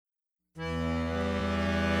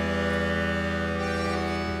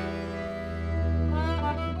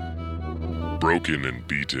Broken and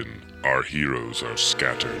beaten, our heroes are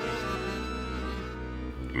scattered.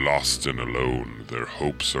 Lost and alone, their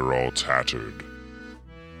hopes are all tattered.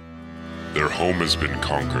 Their home has been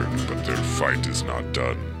conquered, but their fight is not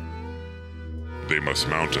done. They must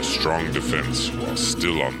mount a strong defense while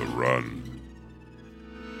still on the run.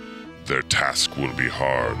 Their task will be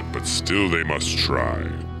hard, but still they must try.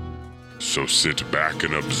 So sit back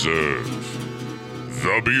and observe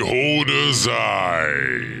the Beholder's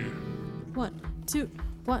Eye. 1, 2,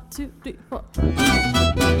 1, 2, 3, 4.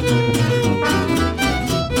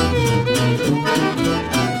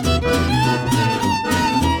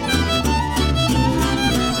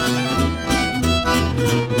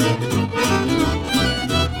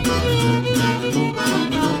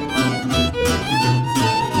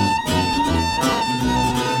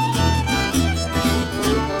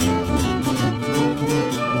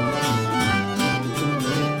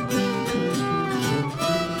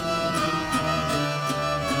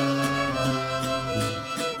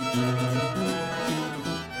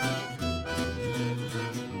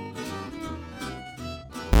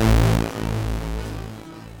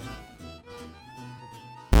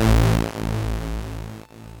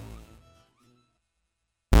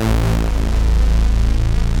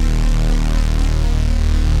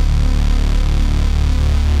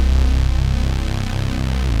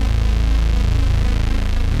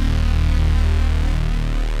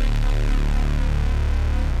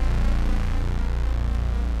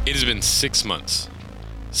 It has been 6 months.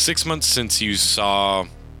 6 months since you saw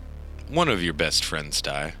one of your best friends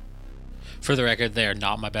die. For the record, they are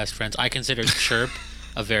not my best friends. I consider Chirp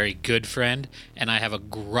a very good friend, and I have a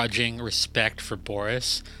grudging respect for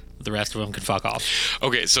Boris. The rest of them can fuck off.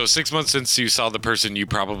 Okay, so 6 months since you saw the person you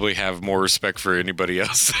probably have more respect for anybody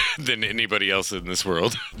else than anybody else in this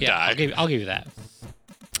world die. I'll give you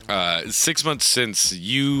that. 6 months since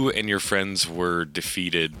you and your friends were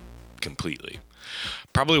defeated completely.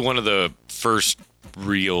 Probably one of the first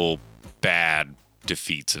real bad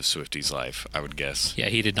defeats of Swifty's life, I would guess. Yeah,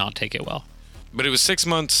 he did not take it well. But it was 6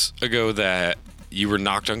 months ago that you were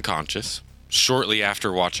knocked unconscious shortly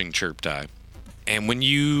after watching Chirp die. And when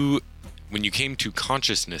you came to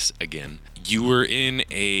consciousness again, you were in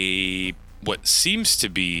a what seems to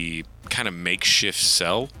be kind of makeshift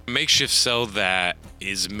cell. A makeshift cell that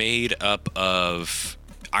is made up of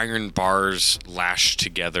iron bars lashed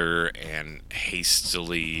together and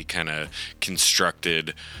hastily kind of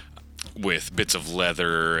constructed with bits of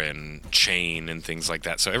leather and chain and things like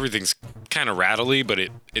that. So everything's kind of rattly, but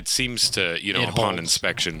it seems to, upon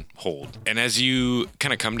inspection, hold. And as you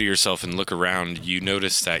kind of come to yourself and look around, you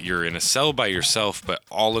notice that you're in a cell by yourself, but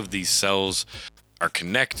all of these cells are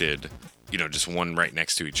connected, just one right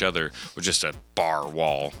next to each other with just a bar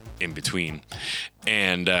wall in between.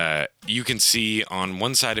 And you can see on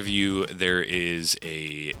one side of you, there is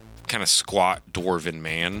a kind of squat dwarven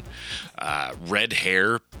man, red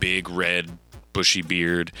hair, big red bushy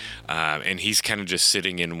beard, and he's kind of just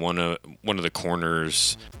sitting in one of the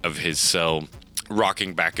corners of his cell,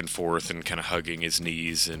 rocking back and forth and kind of hugging his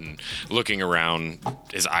knees and looking around.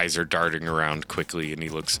 His eyes are darting around quickly, and he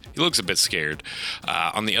looks a bit scared.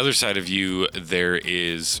 On the other side of you, there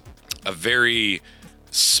is a very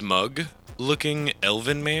smug looking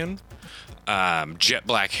elven man, jet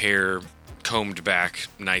black hair, combed back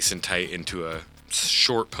nice and tight into a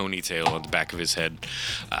short ponytail on the back of his head,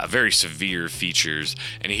 very severe features,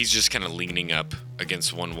 and he's just kind of leaning up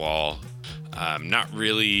against one wall, not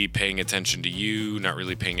really paying attention to you, not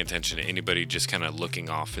really paying attention to anybody, just kind of looking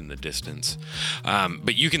off in the distance.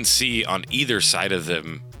 But you can see on either side of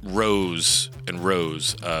them rows and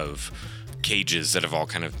rows of cages that have all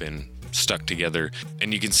kind of been stuck together,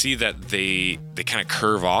 and you can see that they kind of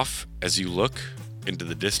curve off as you look into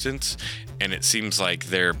the distance, and it seems like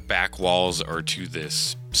their back walls are to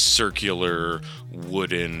this circular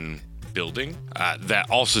wooden building that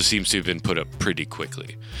also seems to have been put up pretty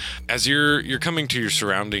quickly. As you're coming to your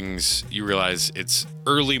surroundings, you realize it's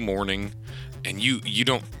early morning, and you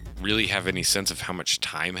don't really have any sense of how much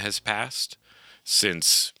time has passed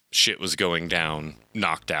since shit was going down,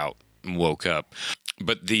 knocked out, and woke up.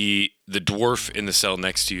 But the dwarf in the cell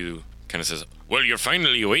next to you kind of says, "Well, you're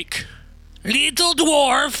finally awake." Little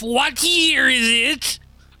dwarf, what year is it?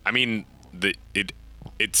 I mean,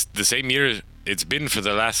 it's the same year it's been for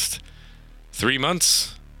the last 3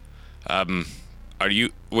 months. Are you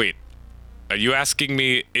asking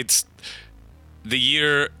me? It's the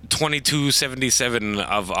year 2277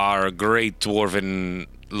 of our great dwarven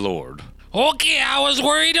lord. Okay, I was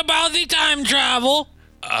worried about the time travel.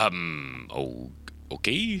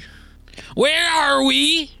 Okay. Where are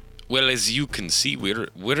we? Well, as you can see,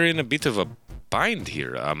 we're in a bit of a bind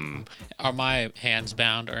here. Are my hands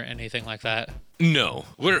bound or anything like that? No,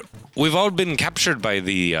 we've all been captured by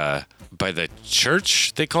the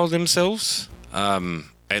church. They call themselves.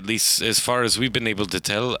 At least as far as we've been able to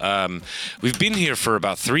tell. We've been here for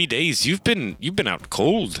about 3 days. You've been out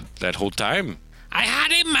cold that whole time. I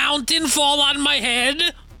had a mountain fall on my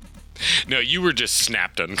head. No, you were just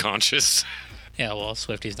snapped unconscious. Yeah, well,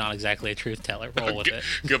 Swifty's not exactly a truth teller. Roll with it.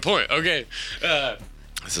 Good point. Okay.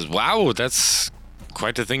 This is wow. That's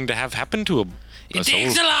quite a thing to have happen to a It soul.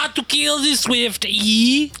 takes a lot to kill the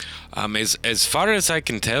Swifty. As far as I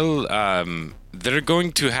can tell, they're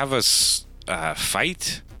going to have us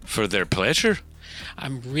fight for their pleasure.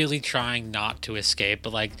 I'm really trying not to escape,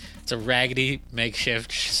 but like it's a raggedy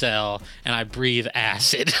makeshift cell, and I breathe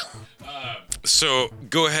acid. So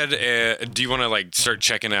go ahead. Do you want to like start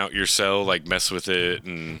checking out your cell, like mess with it,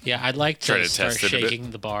 and Yeah, I'd like Try to to start test it a bit.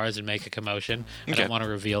 shaking the bars and make a commotion. I Okay. don't want to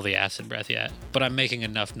reveal the acid breath yet, but I'm making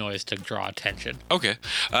enough noise to draw attention. Okay.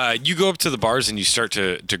 You go up to the bars and you start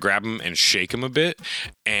to grab them and shake them a bit.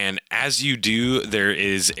 And as you do, there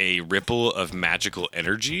is a ripple of magical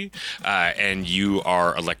energy, and you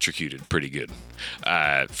are electrocuted pretty good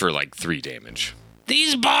for like 3 damage.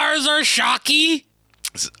 These bars are shocky.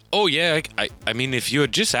 Oh, yeah. I mean, if you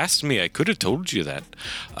had just asked me, I could have told you that.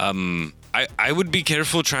 I would be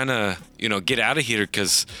careful trying to, get out of here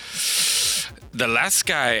because the last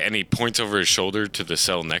guy, and he points over his shoulder to the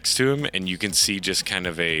cell next to him, and you can see just kind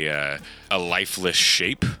of a lifeless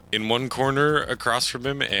shape in one corner across from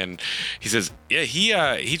him. And he says, yeah,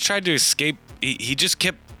 he tried to escape. He just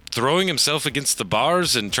kept throwing himself against the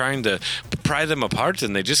bars and trying to pry them apart,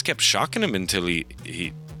 and they just kept shocking him until he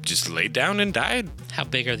just laid down and died. How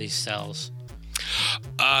big are these cells?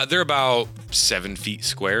 They're about 7 feet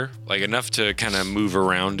square, like enough to kind of move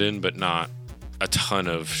around in, but not a ton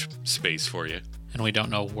of space for you. And we don't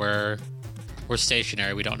know where we're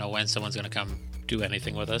stationary. We don't know when someone's going to come do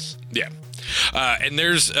anything with us. Yeah. And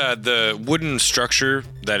there's the wooden structure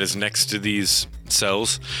that is next to these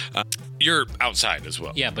cells. You're outside as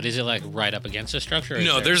well. Yeah, but is it like right up against the structure? Or is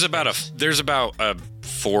No, there there's about space? a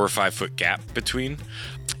 4 or 5 foot gap between.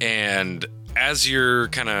 And as you're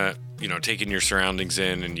kind of, taking your surroundings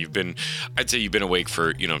in, and I'd say you've been awake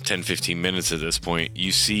for, 10, 15 minutes at this point,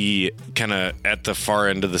 you see kind of at the far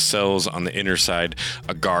end of the cells on the inner side,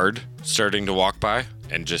 a guard starting to walk by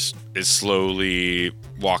and just is slowly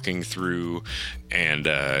walking through and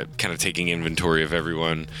kind of taking inventory of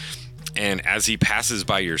everyone. And as he passes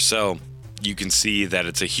by your cell, you can see that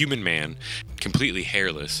it's a human man, completely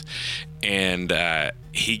hairless, and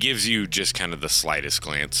he gives you just kind of the slightest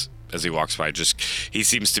glance as he walks by. He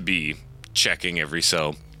seems to be checking every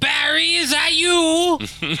cell. Barry, is that you?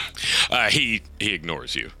 He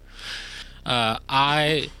ignores you.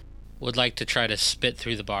 I would like to try to spit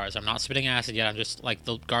through the bars. I'm not spitting acid yet. I'm just like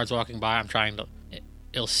the guards walking by. I'm trying to.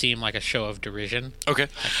 It'll seem like a show of derision, Okay.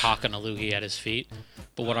 like hawking a loogie at his feet.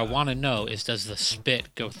 But what I want to know is, does the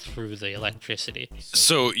spit go through the electricity?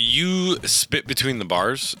 So you spit between the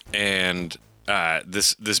bars, and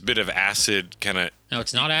this bit of acid kind of. No,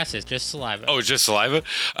 it's not acid. It's just saliva. Oh, it's just saliva.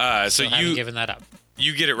 So Still haven't given that up.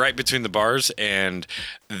 you get it right between the bars, and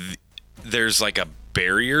there's like a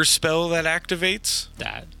barrier spell that activates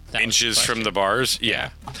That was inches the from question. the bars. Yeah.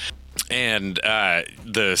 And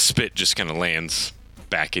the spit just kind of lands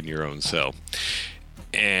back in your own cell.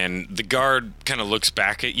 And the guard kind of looks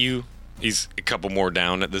back at you. He's a couple more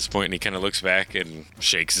down at this point, and he kind of looks back and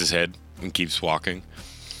shakes his head and keeps walking.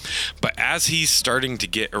 But as he's starting to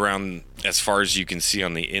get around as far as you can see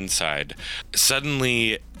on the inside,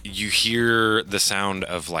 suddenly you hear the sound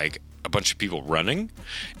of like a bunch of people running.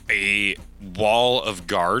 A wall of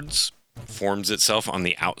guards forms itself on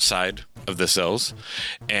the outside of the cells.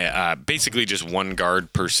 Basically just one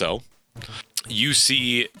guard per cell. You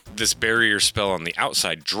see this barrier spell on the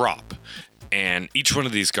outside drop, and each one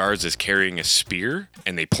of these guards is carrying a spear,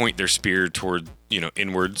 and they point their spear toward,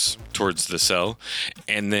 inwards towards the cell.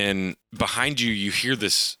 And then behind you, you hear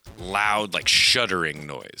this loud, like shuddering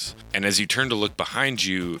noise. And as you turn to look behind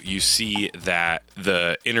you, you see that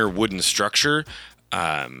the inner wooden structure,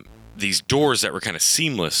 these doors that were kind of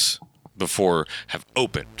seamless before have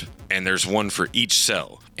opened, and there's one for each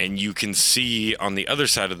cell. And you can see on the other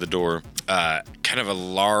side of the door kind of a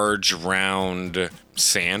large round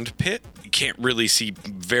sand pit. You can't really see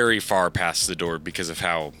very far past the door because of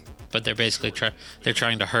how. But they're basically they're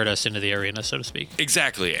trying to hurt us into the arena, so to speak.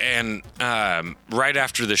 Exactly. And right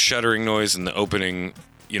after the shuddering noise and the opening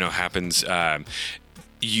happens,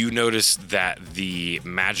 you notice that the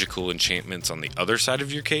magical enchantments on the other side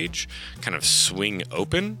of your cage kind of swing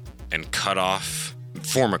open and cut off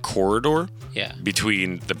form a corridor Yeah.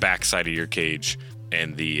 between the backside of your cage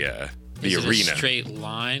and the Is it arena. a straight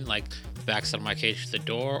line, like the backside of my cage to the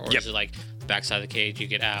door, or Yep. is it like the backside of the cage you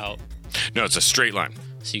get out, No, it's a straight line.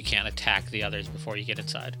 so you can't attack the others before you get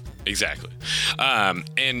inside? Exactly.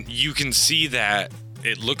 And you can see that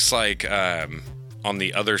it looks like on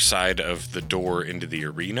the other side of the door into the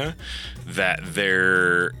arena that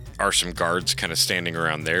there are some guards kind of standing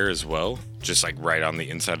around there as well, just like right on the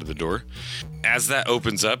inside of the door. As that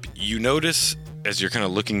opens up, you notice as you're kind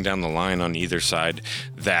of looking down the line on either side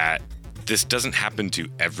that this doesn't happen to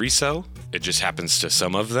every cell. It just happens to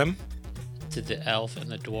some of them. Did the elf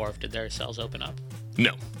and the dwarf, did their cells open up?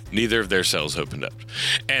 No, neither of their cells opened up.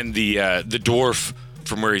 And the dwarf,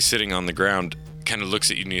 from where he's sitting on the ground, kind of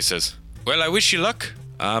looks at you and he says, "Well, I wish you luck.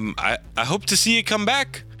 I hope to see you come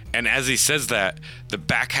back." And as he says that, the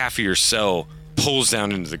back half of your cell pulls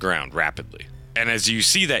down into the ground rapidly. And as you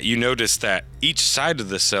see that, you notice that each side of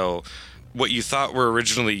the cell, what you thought were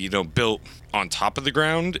originally, built on top of the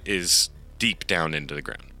ground, is deep down into the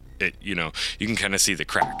ground. You can kind of see the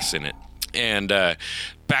cracks in it. And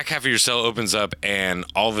back half of your cell opens up, and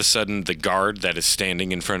all of a sudden the guard that is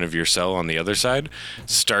standing in front of your cell on the other side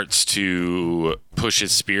starts to push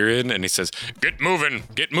his spear in, and he says, "Get moving,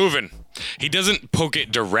 get moving." He doesn't poke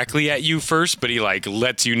it directly at you first, but he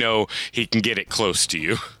lets you know he can get it close to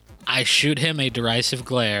you. I shoot him a derisive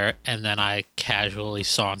glare, and then I casually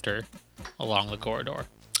saunter along the corridor.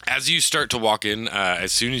 As you start to walk in,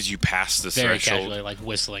 as soon as you pass the Very threshold... casually, like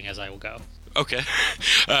whistling as I will go. Okay.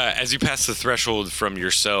 As you pass the threshold from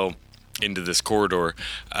your cell into this corridor,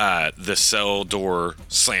 the cell door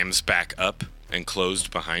slams back up and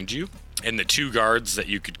closed behind you. And the two guards that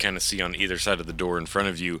you could kind of see on either side of the door in front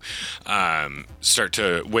of you start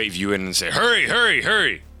to wave you in and say, "Hurry, hurry,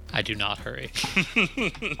 hurry." I do not hurry.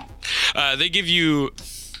 They give you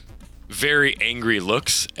very angry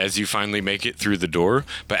looks as you finally make it through the door.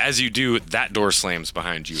 But as you do, that door slams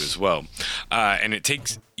behind you as well. And it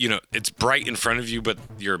takes, it's bright in front of you, but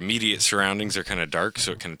your immediate surroundings are kind of dark.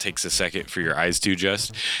 So it kind of takes a second for your eyes to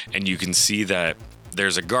adjust. And you can see that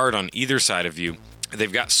there's a guard on either side of you.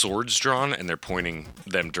 They've got swords drawn and they're pointing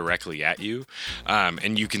them directly at you.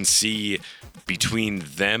 And you can see between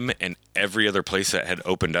them and every other place that had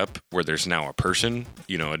opened up where there's now a person,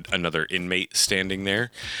 another inmate standing there,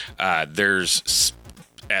 there's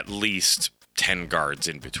at least 10 guards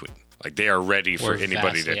in between. Like, they are ready for We're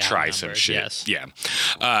anybody to vastly try some outnumbered, shit. yes.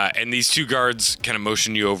 Yeah. And these two guards kind of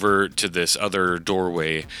motion you over to this other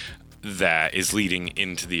doorway that is leading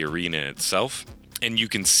into the arena itself. And you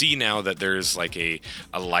can see now that there's like a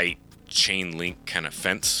light chain link kind of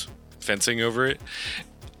fencing over it.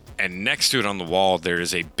 And next to it on the wall, there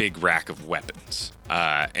is a big rack of weapons.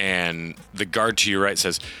 And the guard to your right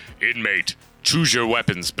says, "Inmate, choose your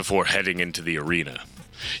weapons before heading into the arena."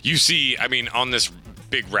 You see, on this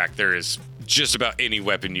big rack, there is just about any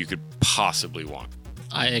weapon you could possibly want.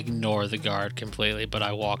 I ignore the guard completely, but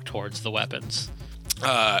I walk towards the weapons.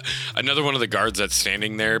 Another one of the guards that's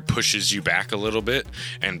standing there pushes you back a little bit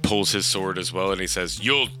and pulls his sword as well. And he says,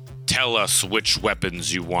 "You'll tell us which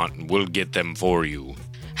weapons you want and we'll get them for you."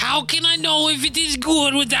 How can I know if it is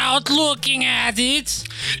good without looking at it?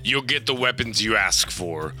 You'll get the weapons you ask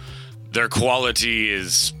for. Their quality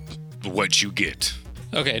is what you get.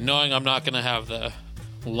 Okay, knowing I'm not going to have the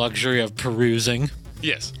luxury of perusing,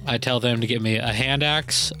 Yes. I tell them to get me a hand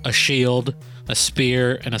axe, a shield, a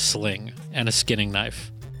spear, and a sling, and a skinning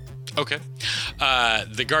knife. Okay.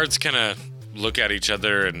 The guards kind of look at each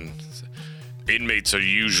other and say, "Inmates are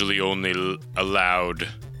usually only allowed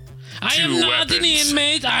I am two not an weapons."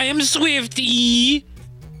 inmate, I am Swifty.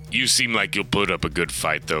 You seem like you'll put up a good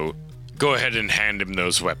fight, though. Go ahead and hand him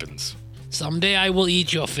those weapons. Someday I will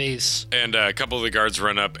eat your face. And a couple of the guards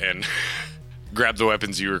run up and grab the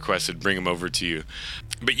weapons you requested, bring them over to you.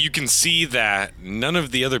 But you can see that none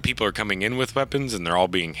of the other people are coming in with weapons, and they're all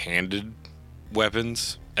being handed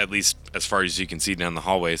weapons, at least as far as you can see down the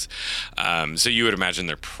hallways. So you would imagine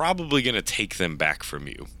they're probably going to take them back from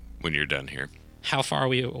you when you're done here. How far are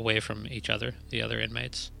we away from each other, the other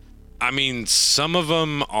inmates? Some of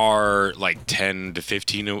them are like 10 to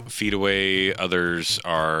 15 feet away. Others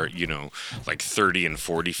are, like 30 and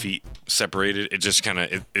 40 feet separated. It just kind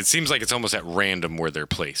of, it seems like it's almost at random where they're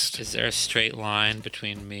placed. Is there a straight line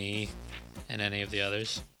between me and any of the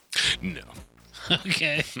others? No.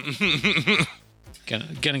 Okay.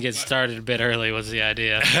 Gonna get started a bit early was the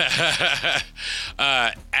idea.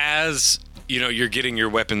 As, you're getting your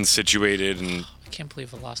weapons situated and I can't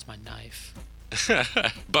believe I lost my knife.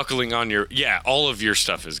 buckling on all of your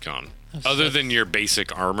stuff is gone. Other than your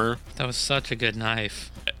basic armor. That was such a good knife.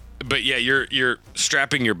 But yeah, you're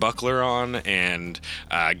strapping your buckler on and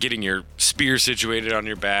getting your spear situated on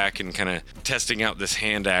your back and kind of testing out this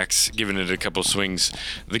hand axe, giving it a couple swings.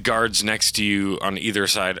 The guards next to you on either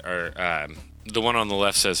side are the one on the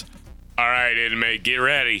left says, "All right, inmate, get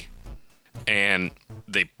ready," and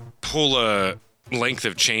they pull a length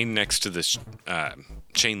of chain next to this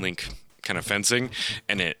chain link kind of fencing,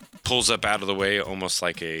 and it pulls up out of the way almost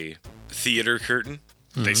like a theater curtain.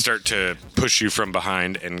 Mm-hmm. They start to push you from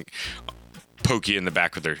behind and poke you in the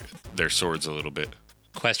back with their swords a little bit.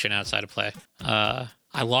 Question outside of play.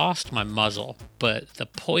 I lost my muzzle, but the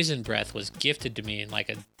poison breath was gifted to me in like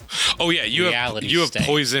a you have state.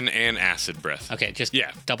 Poison and acid breath. Okay, just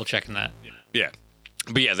double checking that. Yeah.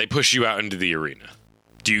 But yeah, they push you out into the arena.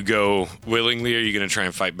 Do you go willingly? Or are you going to try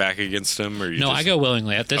and fight back against them? Or I go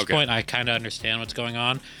willingly. At this point, I kind of understand what's going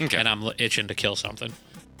on, and I'm itching to kill something.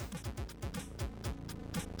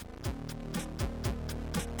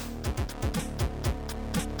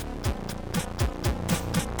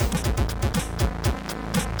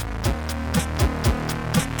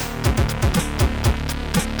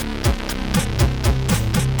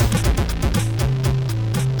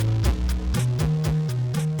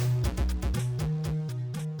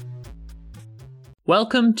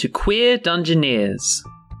 Welcome to Queer Dungeoneers.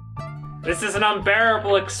 This is an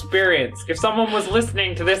unbearable experience. If someone was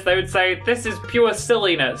listening to this, they would say, this is pure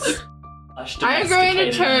silliness. I'm going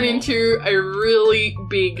to turn into a really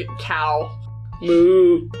big cow.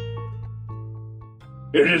 Moo.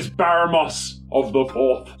 It is Baramos of the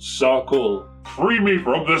Fourth Circle. Free me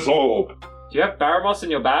from this orb. Do you have Baramos in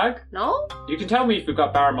your bag? No? You can tell me if you've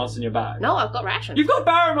got Baramos in your bag. No, I've got rations. You've got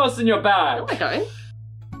Baramos in your bag! No, I don't.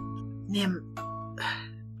 Nim,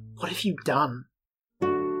 what have you done?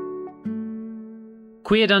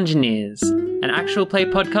 Queer Dungeoneers, an actual play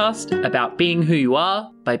podcast about being who you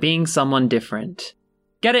are by being someone different.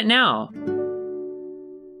 Get it now!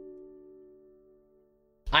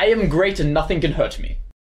 I am great and nothing can hurt me.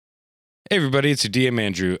 Hey everybody, it's your DM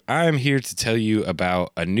Andrew. I'm here to tell you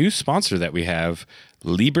about a new sponsor that we have,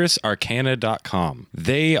 LibrisArcana.com.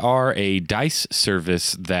 They are a dice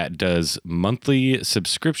service that does monthly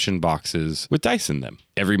subscription boxes with dice in them.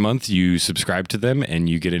 Every month you subscribe to them and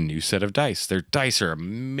you get a new set of dice. Their dice are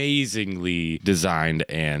amazingly designed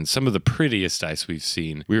and some of the prettiest dice we've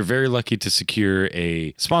seen. We were very lucky to secure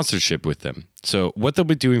a sponsorship with them. So what they'll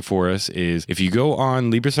be doing for us is if you go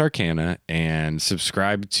on Libris Arcana and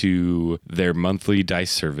subscribe to their monthly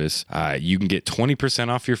dice service, you can get 20%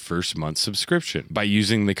 off your first month subscription by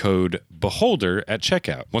using the code BEHOLDER at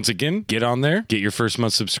checkout. Once again, get on there, get your first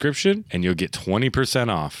month subscription, and you'll get 20%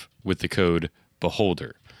 off with the code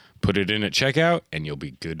BEHOLDER. Put it in at checkout, and you'll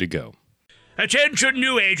be good to go. Attention,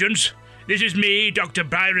 new agents. This is me, Dr.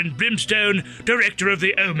 Byron Brimstone, Director of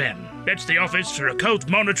the OMEN. That's the Office for Occult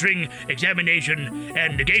Monitoring, Examination,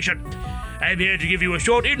 and Negation. I'm here to give you a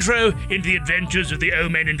short intro into the adventures of the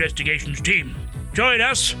OMEN Investigations team. Join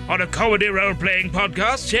us on a comedy role-playing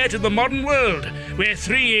podcast set in the modern world, where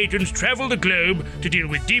 3 agents travel the globe to deal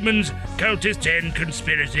with demons, cultists, and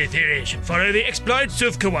conspiracy theories. Follow the exploits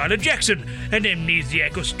of Koala Jackson, an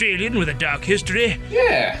amnesiac Australian with a dark history.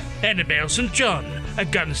 Yeah. Annabelle St. John, a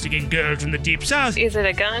gun-sticking girl from the deep south. Is it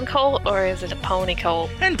a gun cult or is it a pony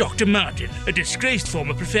cult? And Dr. Martin, a disgraced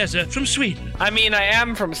former professor from Sweden. I mean, I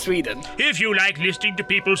am from Sweden. If you like listening to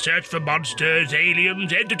people search for monsters,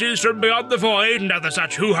 aliens, entities from beyond the void, and other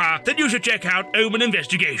such hoo-ha, then you should check out Omen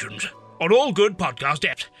Investigations on all good podcast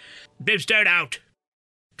apps. Brimstone out.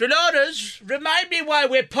 Dolores, remind me why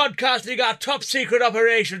we're podcasting our top-secret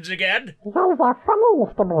operations again. Those are funny,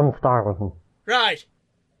 Mr. Brimstone. Right.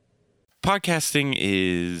 Podcasting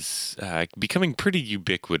is becoming pretty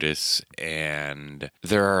ubiquitous, and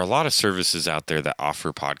there are a lot of services out there that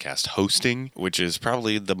offer podcast hosting, which is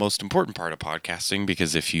probably the most important part of podcasting,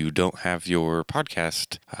 because if you don't have your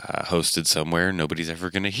podcast hosted somewhere, nobody's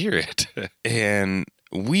ever going to hear it. And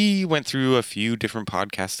we went through a few different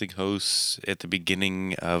podcasting hosts at the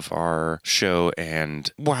beginning of our show,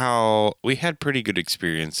 and while we had pretty good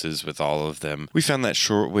experiences with all of them, we found that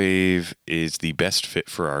Shortwave is the best fit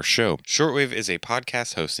for our show. Shortwave is a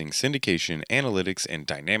podcast hosting, syndication, analytics, and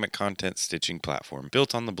dynamic content stitching platform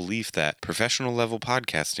built on the belief that professional level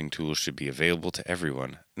podcasting tools should be available to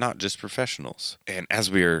everyone, not just professionals. And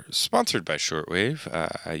as we are sponsored by Shortwave,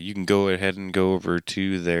 you can go ahead and go over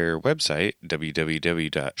to their website,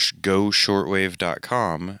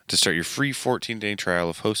 www.goshortwave.com, to start your free 14-day trial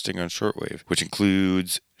of hosting on Shortwave, which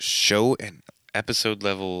includes show and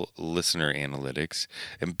episode-level listener analytics,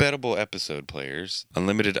 embeddable episode players,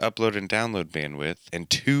 unlimited upload and download bandwidth, and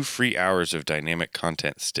 2 free hours of dynamic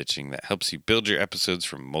content stitching that helps you build your episodes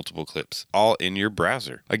from multiple clips, all in your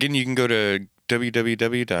browser. Again, you can go to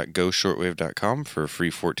www.goshortwave.com for a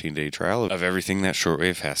free 14-day trial of everything that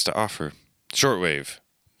Shortwave has to offer. Shortwave,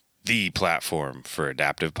 the platform for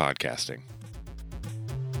adaptive podcasting.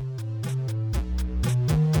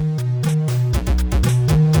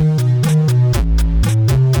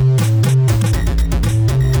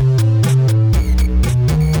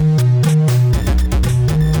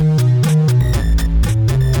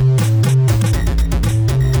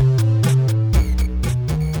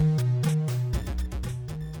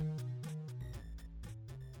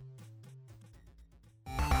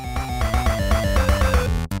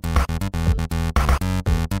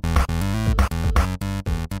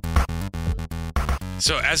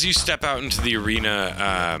 So as you step out into the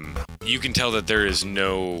arena, you can tell that there is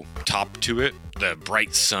no top to it. The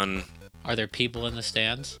bright sun. Are there people in the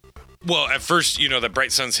stands? Well, at first, the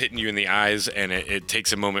bright sun's hitting you in the eyes, and it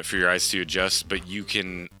takes a moment for your eyes to adjust, but you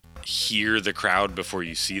can hear the crowd before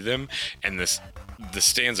you see them, and the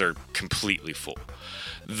stands are completely full.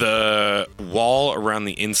 The wall around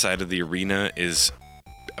the inside of the arena is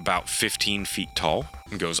about 15 feet tall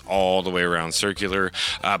and goes all the way around circular,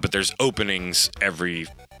 but there's openings every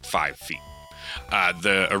 5 feet.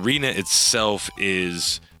 The arena itself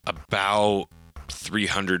is about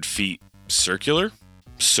 300 feet circular,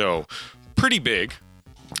 so pretty big,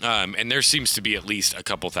 and there seems to be at least a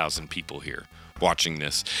couple thousand people here watching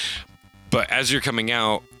this. But as you're coming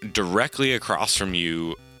out, directly across from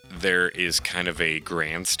you, there is kind of a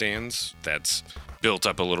grandstand that's built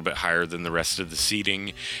up a little bit higher than the rest of the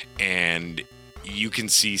seating, and you can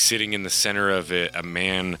see sitting in the center of it a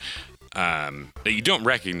man that you don't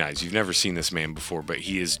recognize. You've never seen this man before, but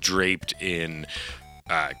he is draped in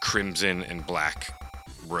crimson and black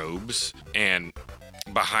robes, and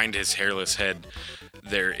behind his hairless head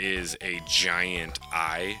there is a giant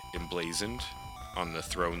eye emblazoned on the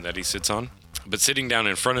throne that he sits on. But sitting down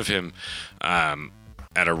in front of him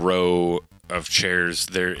at a row of chairs,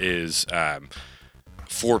 there is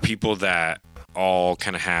 4 people that all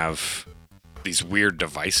kind of have these weird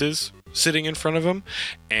devices sitting in front of them.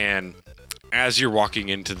 And as you're walking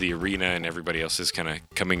into the arena and everybody else is kind of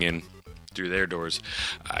coming in through their doors,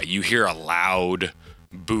 you hear a loud,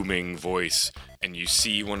 booming voice, and you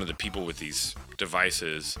see one of the people with these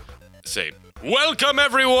devices say, "Welcome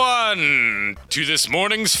everyone to this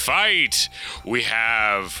morning's fight. We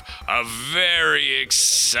have a very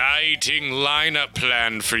exciting lineup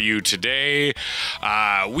planned for you today.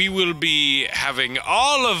 We will be having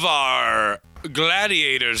all of our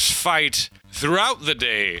gladiators fight throughout the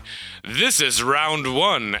day. This is round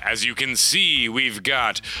 1. As you can see, we've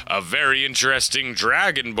got a very interesting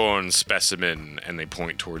dragonborn specimen," and they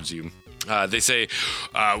point towards you. They say,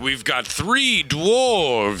 "We've got 3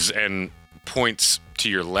 dwarves," and points to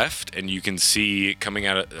your left, and you can see coming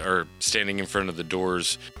out of, or standing in front of the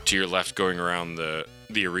doors to your left, going around the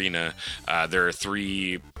arena. There are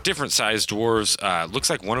 3 different sized dwarves.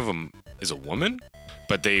 Looks like one of them is a woman,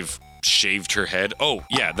 but they've shaved her head. Oh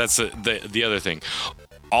yeah, that's the other thing.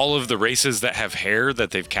 All of the races that have hair that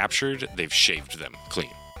they've captured, they've shaved them clean.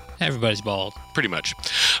 Everybody's bald. Pretty much.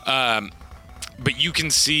 But you can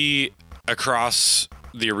see across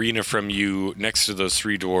the arena from you, next to those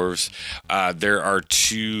 3 dwarves, there are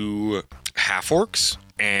 2 half-orcs,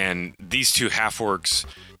 and these 2 half-orcs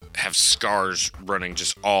have scars running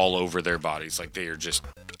just all over their bodies. Like, they are just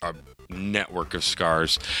a network of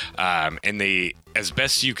scars. And they, as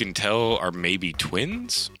best you can tell, are maybe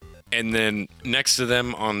twins. And then next to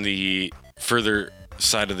them on the further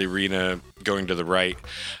side of the arena, going to the right,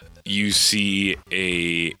 you see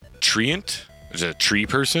a treant. There's a tree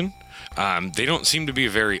person. They don't seem to be a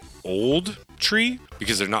very old tree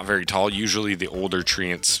because they're not very tall. Usually the older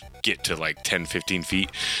treants get to like 10, 15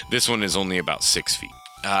 feet. This one is only about 6 feet.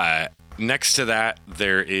 Next to that,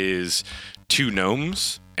 there is 2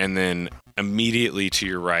 gnomes, and then immediately to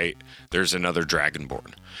your right, there's another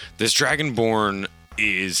dragonborn. This dragonborn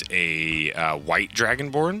is a white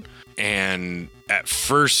dragonborn, and at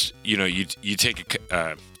first, you take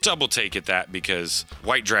a double take at that because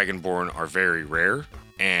white dragonborn are very rare.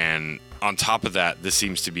 And on top of that, this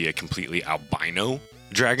seems to be a completely albino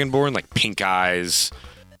dragonborn, like pink eyes.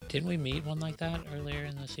 Didn't we meet one like that earlier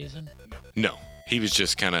in the season? No, he was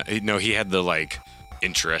just kind of, he had the like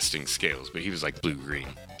interesting scales, but he was like blue-green.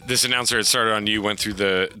 This announcer had started on you, went through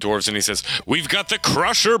the dwarves, and he says, "We've got the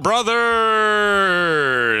Crusher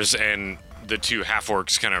Brothers!" And the 2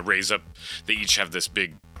 half-orcs kind of raise up. They each have this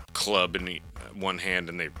big club one hand,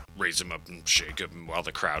 and they raise him up and shake him while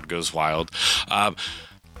the crowd goes wild. And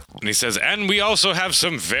he says, and we also have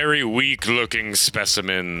some very weak-looking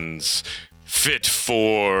specimens fit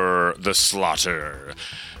for the slaughter.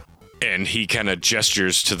 And he kind of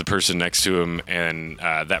gestures to the person next to him, and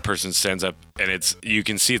that person stands up, and you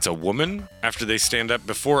can see it's a woman after they stand up.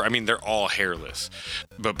 Before, I mean, they're all hairless,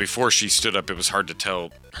 but before she stood up, it was hard to tell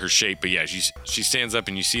her shape. But yeah, she stands up,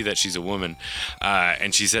 and you see that she's a woman,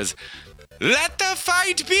 and she says, "Let the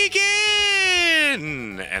fight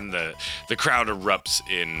begin!" And the crowd erupts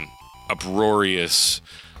in uproarious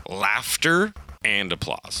laughter and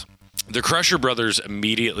applause. The Crusher brothers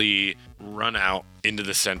immediately run out into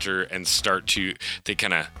the center and they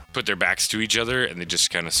kind of put their backs to each other, and they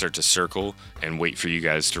just kind of start to circle and wait for you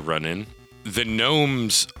guys to run in. The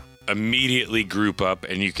gnomes immediately group up,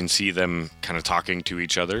 and you can see them kind of talking to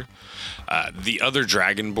each other. The other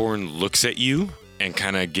Dragonborn looks at you and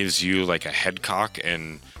kind of gives you like a head cock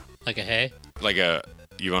and... Like a hey?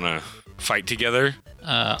 You want to fight together?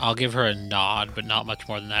 I'll give her a nod, but not much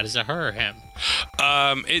more than that. Is it her or him?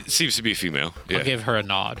 It seems to be female. Yeah. I'll give her a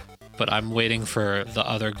nod, but I'm waiting for the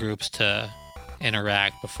other groups to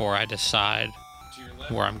interact before I decide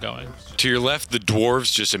where I'm going. To your left, the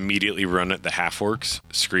dwarves just immediately run at the half-orcs,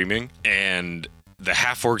 screaming, and the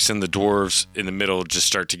half-orcs and the dwarves in the middle just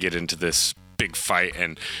start to get into this big fight,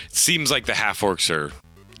 and it seems like the half-orcs are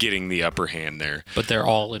getting the upper hand there. But they're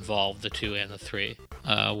all involved, the 2 and the 3.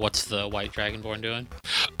 What's the white dragonborn doing?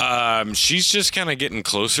 She's just kind of getting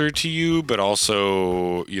closer to you, but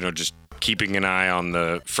also, just keeping an eye on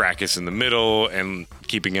the fracas in the middle and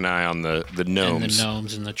keeping an eye on the gnomes. And the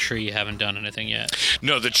gnomes and the tree haven't done anything yet.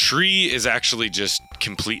 No, the tree is actually just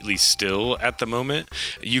completely still at the moment.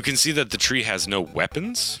 You can see that the tree has no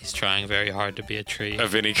weapons. He's trying very hard to be a tree.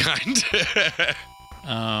 Of any kind.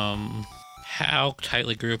 How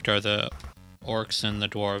tightly grouped are the orcs and the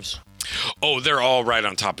dwarves? Oh, they're all right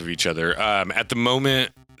on top of each other. At the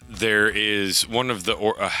moment, there is one of the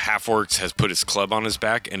half-orcs has put his club on his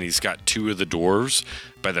back, and he's got 2 of the dwarves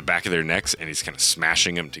by the back of their necks, and he's kind of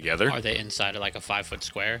smashing them together. Are they inside of like a 5-foot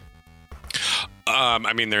square?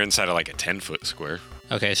 I mean, they're inside of like a 10-foot square.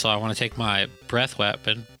 Okay, so I want to take my breath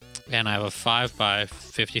weapon, and I have a 5 by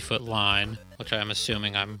 50-foot line, which I'm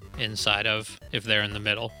assuming I'm inside of if they're in the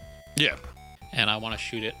middle. Yeah. And I want to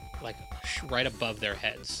shoot it like right above their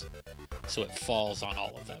heads, so it falls on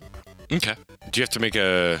all of them. Okay. Do you have to make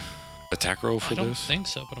a attack roll for this? I don't think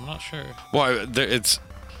so, but I'm not sure. Well, it's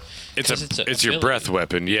your breath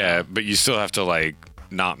weapon, yeah, but you still have to like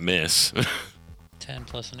not miss. 10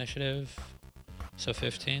 plus initiative, so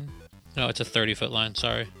 15. No, it's a 30-foot line.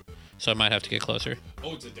 Sorry, so I might have to get closer.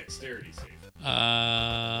 Oh, it's a dexterity save.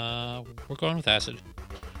 We're going with acid.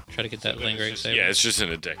 Try to get that lingering save. Yeah, it's just in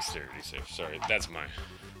a dexterity save. Sorry, that's mine.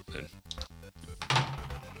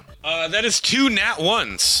 That is 2 nat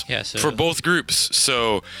 1s for both groups,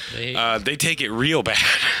 so they take it real bad.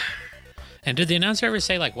 And did the announcer ever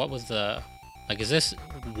say, like, what was is this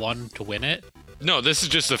one to win it? No, this is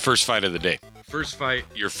just the first fight of the day. First fight,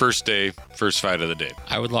 your first day, first fight of the day.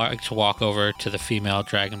 I would like to walk over to the female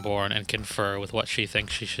Dragonborn and confer with what she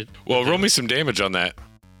thinks she should Well, roll me some damage on that.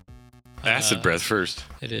 Acid breath first.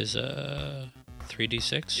 It is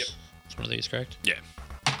 3d6. Yep. It's one of these, correct? Yeah.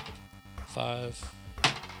 5,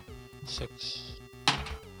 6,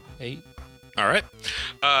 8. All right.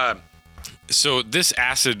 So this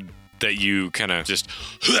acid that you kind of just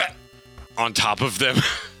on top of them.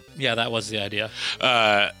 Yeah, that was the idea.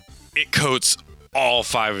 It coats all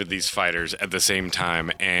 5 of these fighters at the same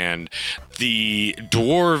time, and the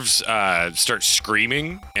dwarves start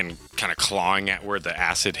screaming and kind of clawing at where the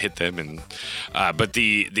acid hit them, and but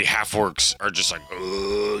the half-orcs are just like,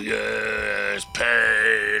 oh yes,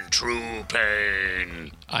 pain, true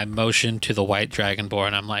pain. I motion to the white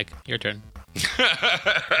dragonborn. I'm like, your turn.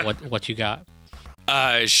 What you got?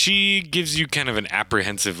 She gives you kind of an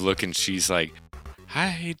apprehensive look, and she's like,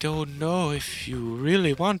 I don't know if you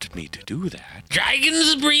really want me to do that.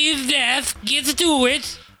 Dragons breathe death. Get to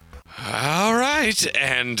it. All right.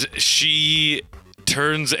 And she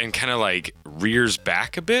turns and kind of like rears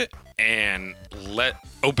back a bit and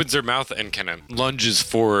opens her mouth and kind of lunges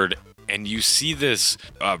forward. And you see this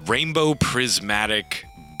rainbow prismatic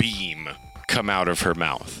beam come out of her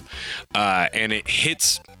mouth. And it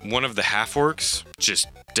hits one of the half-orcs just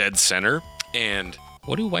dead center. And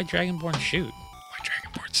what do white dragonborn shoot?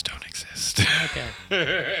 Dragonborns don't exist. Okay.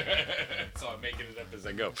 So I'm making it up as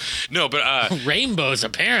I go. No, but rainbows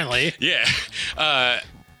apparently. Yeah.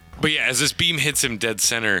 But yeah, as this beam hits him dead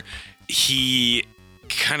center, he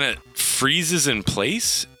kind of freezes in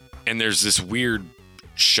place, and there's this weird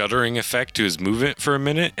shuddering effect to his movement for a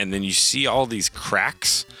minute, and then you see all these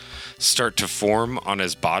cracks start to form on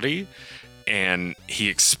his body, and he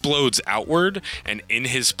explodes outward, and in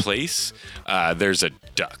his place, there's a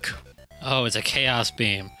duck. Oh, it's a chaos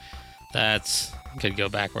beam. That's could go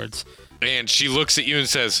backwards. And she looks at you and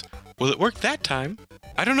says, well, it worked that time.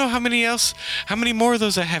 I don't know how many more of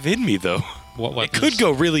those I have in me, though. What weapons? It could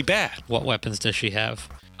go really bad. What weapons does she have?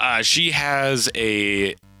 She has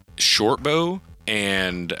a short bow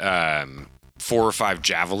and 4 or 5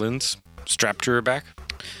 javelins strapped to her back.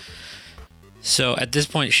 So at this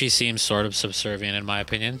point, she seems sort of subservient, in my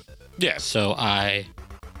opinion. Yeah. So I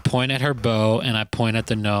point at her bow and I point at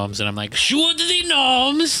the gnomes and I'm like, shoot the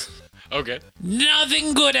gnomes! Okay.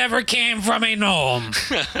 Nothing good ever came from a gnome.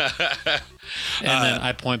 And then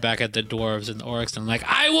I point back at the dwarves and the orcs and I'm like,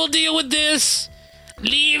 I will deal with this.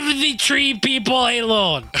 Leave the tree people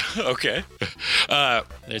alone. Okay.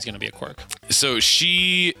 There's going to be a quirk. So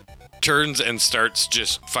she turns and starts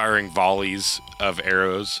just firing volleys of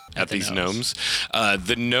arrows at these gnomes.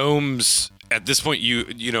 The gnomes, at this point,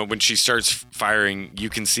 you know, when she starts firing, you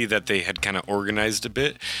can see that they had kind of organized a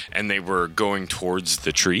bit and they were going towards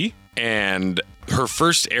the tree. And her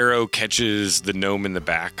first arrow catches the gnome in the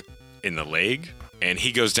back in the leg, and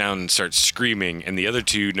he goes down and starts screaming, and the other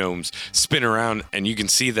 2 gnomes spin around, and you can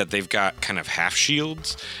see that they've got kind of half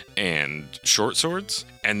shields and short swords,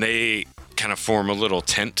 and they kind of form a little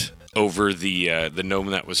tent over the gnome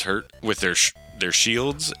that was hurt with their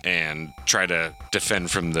shields and try to defend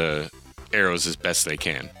from the arrows as best they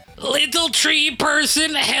can. Little tree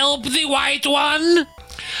person, help the white one!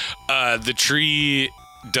 The tree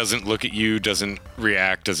doesn't look at you, doesn't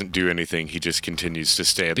react, doesn't do anything. He just continues to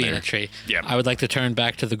stay Being there. a tree. Yeah. I would like to turn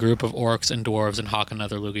back to the group of orcs and dwarves and hawk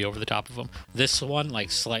another loogie over the top of them. This one,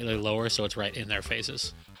 like, slightly lower, so it's right in their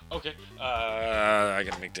faces. Okay. I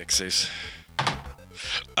gotta make dex saves.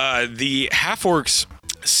 The half-orcs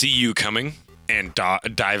see you coming and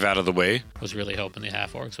dive out of the way. I was really hoping the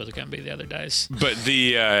half-orcs was going to be the other dice. But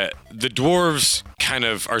the dwarves kind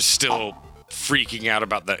of are still freaking out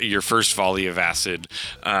about your first volley of acid,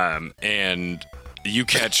 and you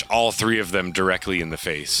catch all 3 of them directly in the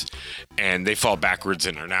face, and they fall backwards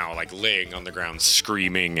and are now like laying on the ground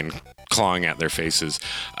screaming and clawing at their faces.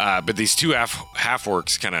 But these 2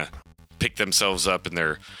 half-orcs kind of pick themselves up and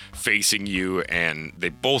they're facing you, and they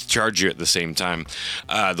both charge you at the same time.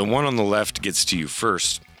 The one on the left gets to you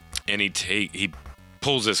first, and he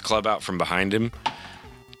pulls his club out from behind him,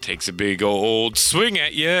 takes a big old swing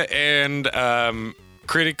at you, and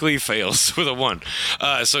critically fails with a 1.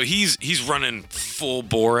 So he's running full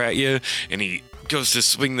bore at you, and he goes to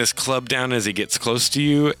swing this club down as he gets close to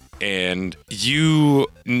you, and you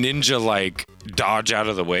ninja-like dodge out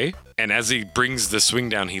of the way. And as he brings the swing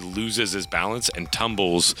down, he loses his balance and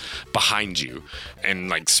tumbles behind you and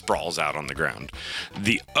like sprawls out on the ground.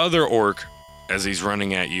 The other orc, as he's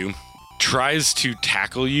running at you, tries to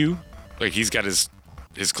tackle you. Like, he's got his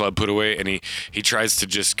club put away, and he tries to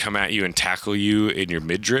just come at you and tackle you in your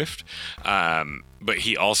midriff. But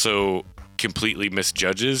he also completely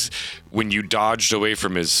misjudges. When you dodged away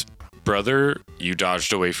from his brother, you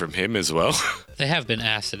dodged away from him as well. They have been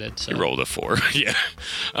acided, so... He rolled a 4, yeah.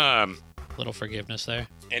 Little forgiveness there.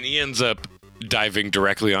 And he ends up diving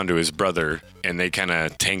directly onto his brother, and they kind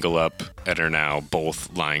of tangle up and are now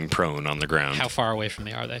both lying prone on the ground. How far away from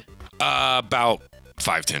me are they? About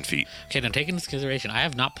 5-10 feet. Okay, now take into consideration, I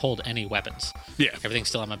have not pulled any weapons. Yeah. Everything's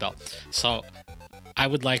still on my belt. So I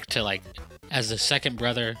would like to, like, as the second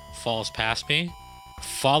brother falls past me,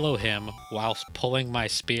 follow him whilst pulling my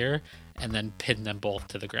spear and then pin them both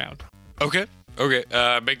to the ground. Okay.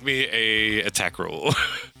 Make me a attack roll.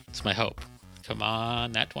 It's my hope. Come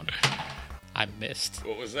on, that one. I missed.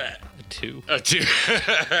 What was that? A 2. A 2.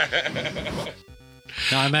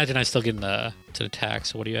 Now, I imagine I still get to attack,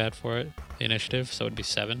 so what do you add for it? The initiative, so it'd be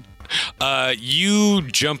 7. You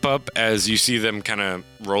jump up as you see them kind of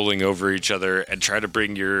rolling over each other and try to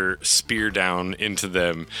bring your spear down into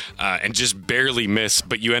them, and just barely miss,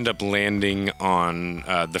 but you end up landing on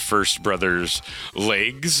the first brother's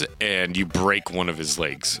legs, and you break one of his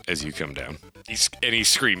legs as you come down. He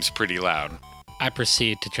screams pretty loud. I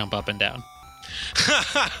proceed to jump up and down.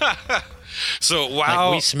 So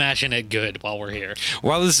while we smashing it good while we're here.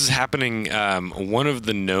 While this is happening, one of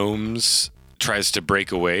the gnomes tries to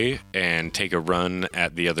break away and take a run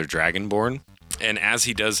at the other dragonborn. And as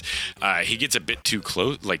he does, he gets a bit too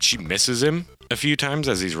close. Like, she misses him a few times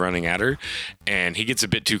as he's running at her, and he gets a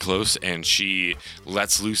bit too close, and she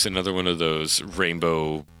lets loose another one of those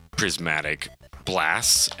rainbow prismatic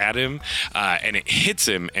blasts at him, and it hits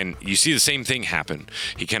him, and you see the same thing happen.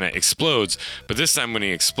 He kind of explodes, but this time when he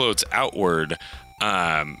explodes outward,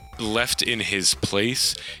 Left in his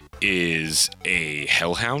place is a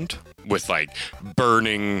hellhound with like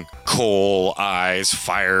burning coal eyes,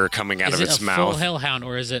 fire coming out of its mouth. Is it a full hellhound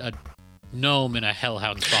or is it a gnome in a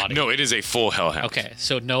hellhound's body? No, it is a full hellhound. Okay,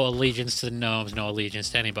 so no allegiance to the gnomes, no allegiance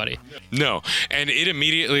to anybody. No, and it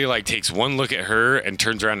immediately like takes one look at her and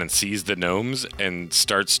turns around and sees the gnomes and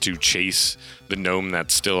starts to chase the gnome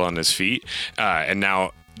that's still on his feet. And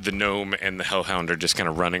now the gnome and the hellhound are just kind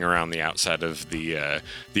of running around the outside of the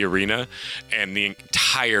arena, and the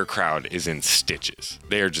entire crowd is in stitches.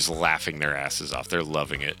 They are just laughing their asses off. They're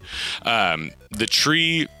loving it. The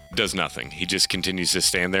tree does nothing. He just continues to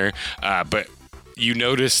stand there. But you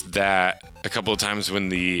notice that a couple of times when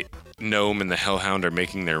the gnome and the hellhound are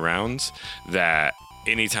making their rounds, that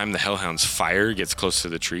anytime the hellhound's fire gets close to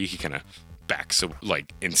the tree, he kind of backs,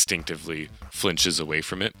 like instinctively flinches away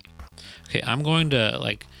from it. Okay, I'm going to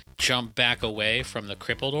like jump back away from the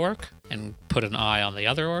crippled orc and put an eye on the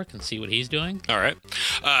other orc and see what he's doing. All right.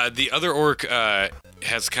 The other orc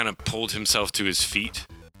has kind of pulled himself to his feet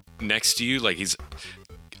next to you, like he's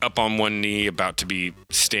up on one knee, about to be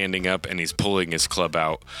standing up, and he's pulling his club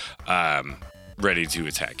out, ready to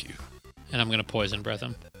attack you. And I'm going to poison breath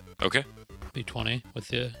him. Okay. B20 with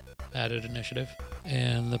the added initiative.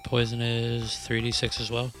 And the poison is 3d6 as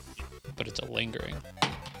well, but it's a lingering.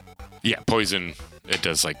 Yeah, poison, it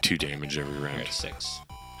does like 2 damage every round. Right, 6.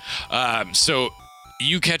 So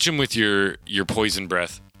you catch him with your poison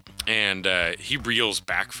breath, and he reels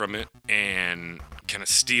back from it and kind of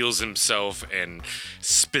steals himself and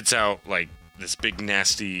spits out like this big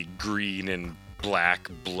nasty green and black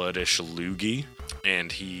bloodish loogie,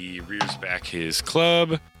 and he rears back his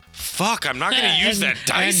club. Fuck, I'm not going to use that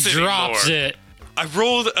dice and anymore. Drops it. I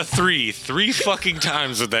rolled a 3 fucking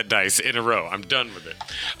times with that dice in a row. I'm done with it.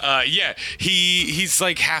 Yeah, he's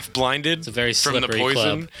like half blinded from the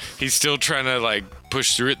poison. Club. He's still trying to like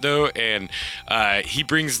push through it though, and he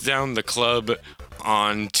brings down the club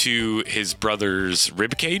onto his brother's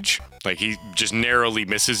rib cage. Like he just narrowly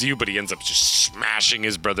misses you, but he ends up just smashing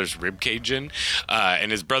his brother's rib cage in.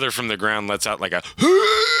 And his brother from the ground lets out like a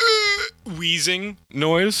wheezing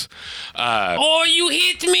noise. Oh, you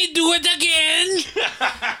hit me! Do it again!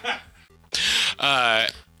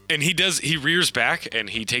 And he rears back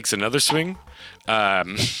and he takes another swing. God,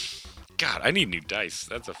 I need new dice.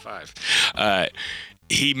 That's a 5.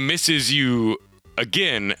 He misses you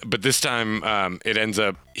again, but this time it ends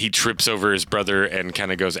up he trips over his brother and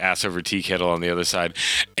kind of goes ass over tea kettle on the other side.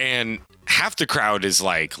 And half the crowd is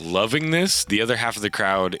like loving this. The other half of the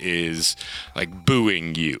crowd is like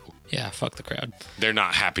booing you. Yeah, fuck the crowd. They're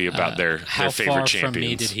not happy about their favorite champions. How far from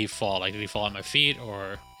me did he fall? Like, did he fall at my feet,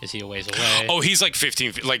 or is he a ways away? Oh, he's like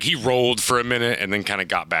 15 feet. Like, he rolled for a minute and then kind of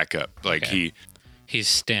got back up. Like, okay. He's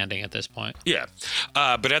standing at this point. Yeah.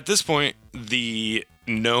 But at this point, the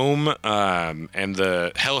gnome and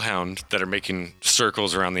the hellhound that are making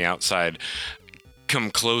circles around the outside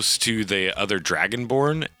come close to the other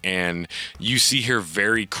dragonborn, and you see her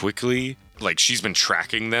very quickly. Like, she's been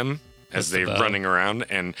tracking them as they're running around,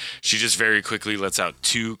 and she just very quickly lets out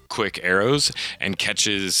 2 quick arrows and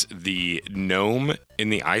catches the gnome in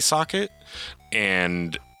the eye socket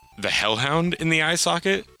and the hellhound in the eye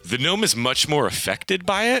socket. The gnome is much more affected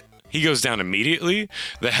by it. He goes down immediately.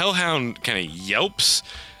 The hellhound kind of yelps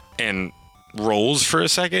and rolls for a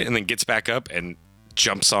second and then gets back up and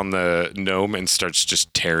jumps on the gnome and starts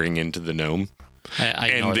just tearing into the gnome.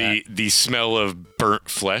 And the smell of burnt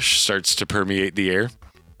flesh starts to permeate the air.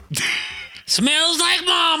 Smells like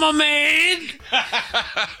mama made.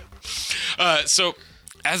 So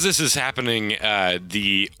as this is happening,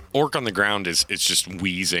 the orc on the ground is just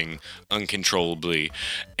wheezing uncontrollably,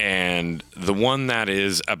 and the one that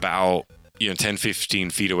is about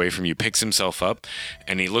 10-15 feet away from you picks himself up,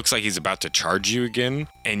 and he looks like he's about to charge you again,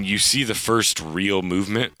 and you see the first real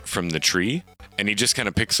movement from the tree, and he just kind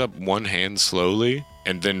of picks up one hand slowly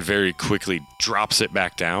and then very quickly drops it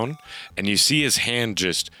back down, and you see his hand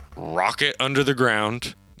just rocket under the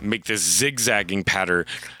ground, make this zigzagging pattern,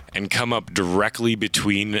 and come up directly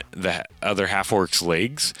between the other half-orc's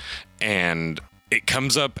legs, and it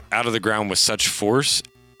comes up out of the ground with such force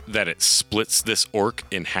that it splits this orc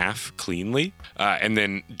in half cleanly, and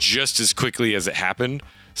then just as quickly as it happened,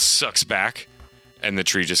 sucks back, and the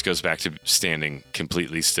tree just goes back to standing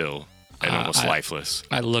completely still and almost lifeless.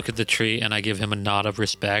 I look at the tree and I give him a nod of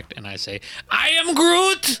respect and I say, I am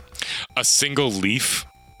Groot! A single leaf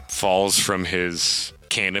falls from his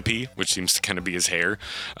canopy, which seems to kind of be his hair,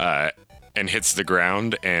 and hits the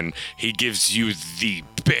ground, and he gives you the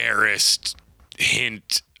barest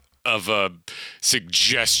hint of a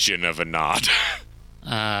suggestion of a nod.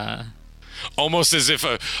 Almost as if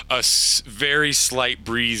a very slight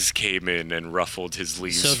breeze came in and ruffled his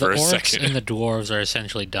leaves So for the a orcs second. and the dwarves are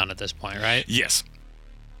essentially done at this point, right? Yes.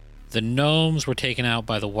 The gnomes were taken out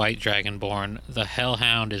by the white dragonborn. The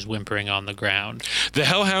hellhound is whimpering on the ground. The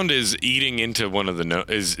hellhound is eating into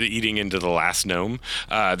eating into the last gnome.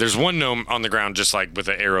 There's one gnome on the ground, just like with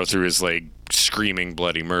an arrow through his leg, screaming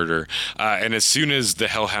bloody murder. And as soon as the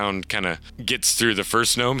hellhound kind of gets through the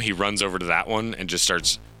first gnome, he runs over to that one and just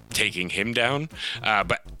starts taking him down.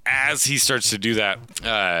 But as he starts to do that,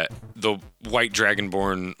 the white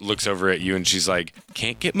dragonborn looks over at you and she's like,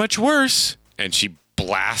 "Can't get much worse." And she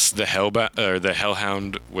blasts the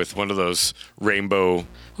hellhound with one of those rainbow.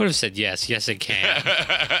 Would have said yes it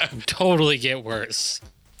can. Totally get worse.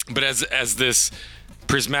 But as this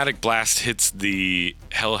prismatic blast hits the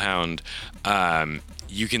hellhound,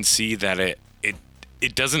 you can see that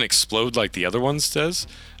it doesn't explode like the other ones does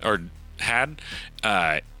or had.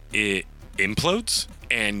 It implodes,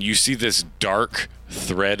 and you see this dark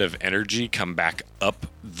thread of energy come back up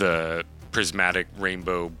the prismatic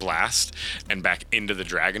rainbow blast and back into the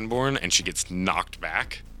dragonborn, and she gets knocked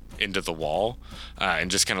back into the wall and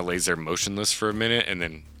just kind of lays there motionless for a minute, and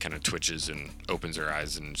then kind of twitches and opens her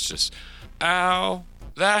eyes, and it's just, ow,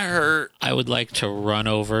 that hurt. I would like to run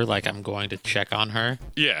over like I'm going to check on her.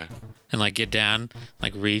 Yeah. And like get down,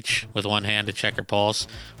 like reach with one hand to check her pulse,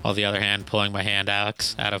 while the other hand pulling my hand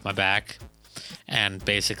axe out of my back, and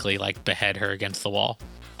basically like behead her against the wall.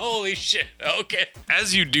 Holy shit. Okay.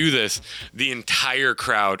 As you do this, the entire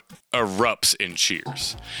crowd erupts in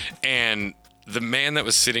cheers. And the man that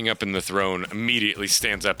was sitting up in the throne immediately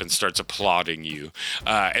stands up and starts applauding you.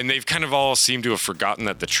 And they've kind of all seemed to have forgotten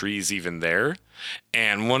that the tree's even there.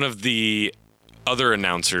 And one of the other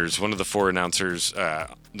announcers, one of the four announcers, the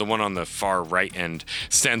one on the far right end,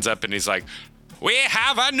 stands up and he's like, "We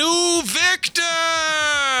have a new victor!"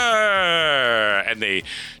 And they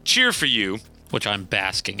cheer for you. Which I'm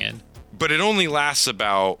basking in. But it only lasts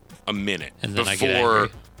about a minute and then before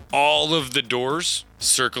all of the doors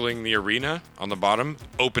circling the arena on the bottom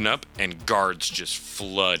open up and guards just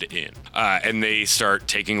flood in. And they start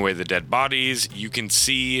taking away the dead bodies. You can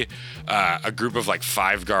see a group of like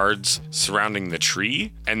 5 guards surrounding the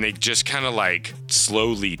tree, and they just kind of like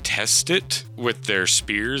slowly test it with their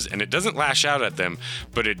spears, and it doesn't lash out at them,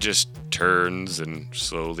 but it just turns and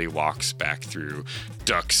slowly walks back through,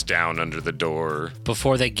 ducks down under the door.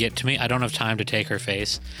 Before they get to me, I don't have time to take her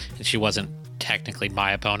face, and she wasn't technically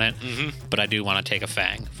my opponent, but I do want to take a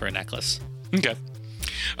fang for a necklace. Okay.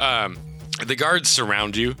 The guards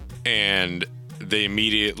surround you, and they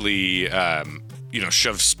immediately,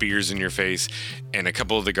 shove spears in your face, and a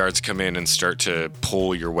couple of the guards come in and start to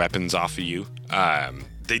pull your weapons off of you.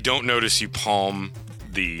 They don't notice you palm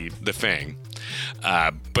the fang.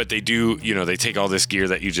 But they do, they take all this gear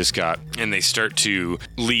that you just got, and they start to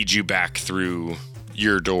lead you back through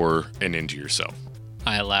your door and into your cell.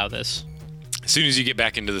 I allow this. As soon as you get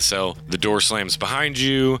back into the cell, the door slams behind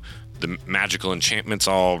you, the magical enchantments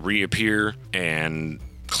all reappear and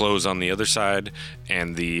close on the other side,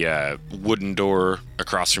 and the wooden door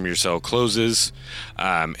across from your cell closes,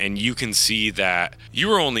 and you can see that you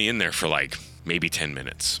were only in there for like maybe 10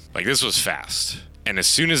 minutes. Like, this was fast. And as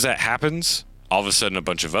soon as that happens, all of a sudden a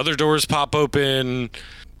bunch of other doors pop open,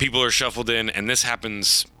 people are shuffled in, and this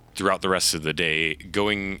happens throughout the rest of the day,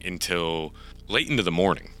 going until late into the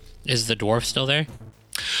morning. Is the dwarf still there?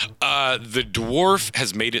 The dwarf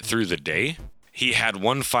has made it through the day. He had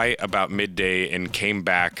one fight about midday and came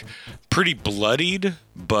back pretty bloodied,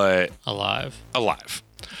 but alive.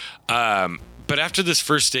 But after this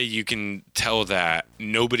first day, you can tell that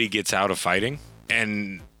nobody gets out of fighting,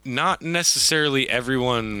 and not necessarily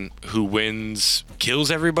everyone who wins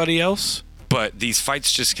kills everybody else, but these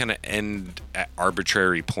fights just kind of end at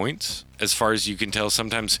arbitrary points. As far as you can tell,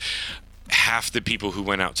 sometimes half the people who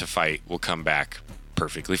went out to fight will come back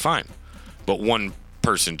perfectly fine, but one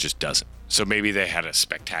person just doesn't. So maybe they had a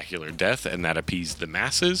spectacular death and that appeased the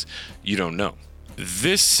masses. You don't know.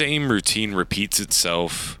 This same routine repeats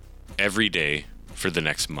itself every day for the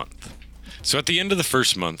next month. So at the end of the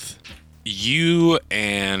first month, you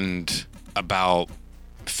and about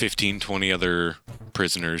 15, 20 other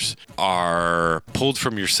prisoners are pulled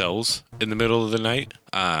from your cells in the middle of the night.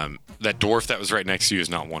 That dwarf that was right next to you is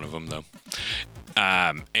not one of them, though.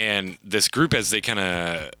 And this group, as they kind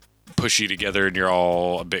of push you together and you're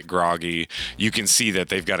all a bit groggy, you can see that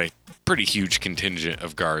they've got a pretty huge contingent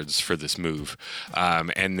of guards for this move.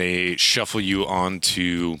 And they shuffle you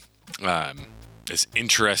onto this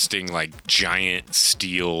interesting, like, giant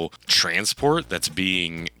steel transport that's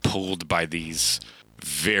being pulled by these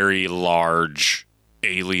very large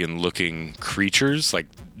alien-looking creatures, like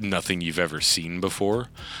nothing you've ever seen before.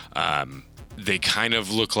 They kind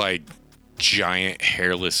of look like giant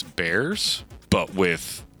hairless bears, but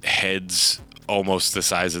with heads almost the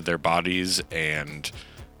size of their bodies and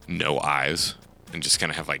no eyes, and just kind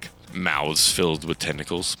of have like mouths filled with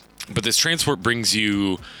tentacles. But this transport brings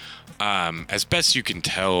you, as best you can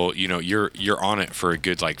tell, you're on it for a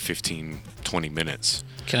good like 15-20 minutes.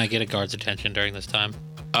 Can I get a guard's attention during this time?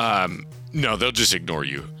 No, they'll just ignore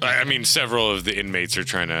you. I mean, several of the inmates are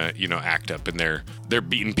trying to, act up, and they're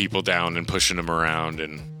beating people down and pushing them around,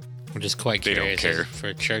 and I'm just quite they curious. don't care. For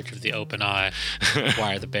a church of the open eye,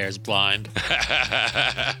 why are the bears blind?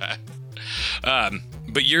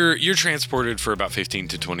 But you're transported for about 15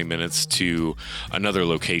 to 20 minutes to another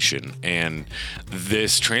location, and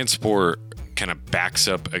this transport kind of backs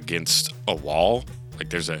up against a wall. Like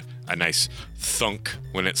there's a nice thunk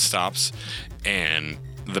when it stops, and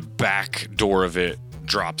the back door of it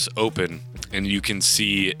drops open, and you can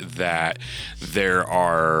see that there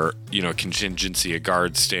are, contingency of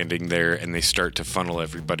guards standing there, and they start to funnel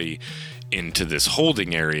everybody into this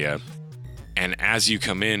holding area. And as you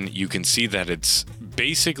come in, you can see that it's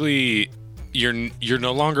basically, you're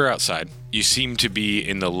no longer outside. You seem to be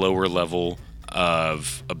in the lower level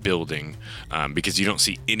of a building, because you don't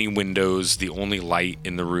see any windows. The only light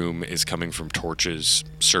in the room is coming from torches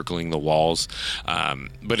circling the walls.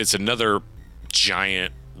 But it's another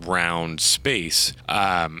giant round space.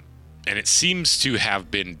 And it seems to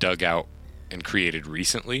have been dug out and created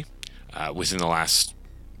recently, within the last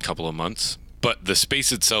couple of months. But the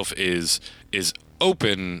space itself is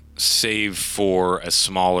open, save for a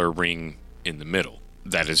smaller ring in the middle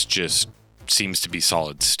that is just seems to be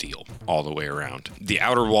solid steel all the way around. The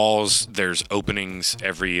outer walls, there's openings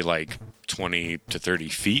every like 20 to 30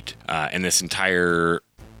 feet, and this entire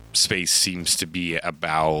space seems to be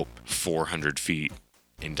about 400 feet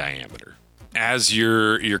in diameter. As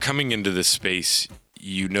you're coming into this space,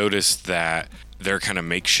 you notice that there are kind of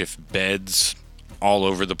makeshift beds all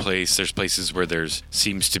over the place. There's places where there's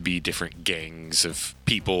seems to be different gangs of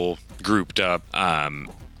people grouped up.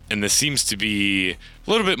 And this seems to be a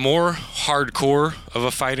little bit more hardcore of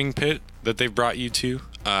a fighting pit that they've brought you to.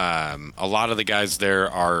 A lot of the guys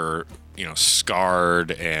there are,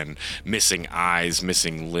 scarred and missing eyes,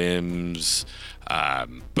 missing limbs,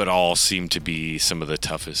 but all seem to be some of the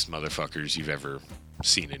toughest motherfuckers you've ever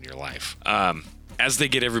seen in your life. As they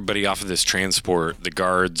get everybody off of this transport, the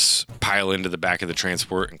guards pile into the back of the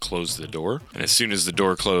transport and close the door. And as soon as the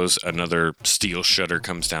door closes, another steel shutter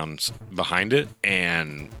comes down behind it,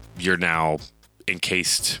 and you're now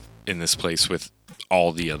encased in this place with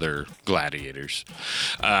all the other gladiators.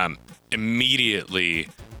 Immediately,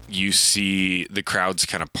 you see the crowds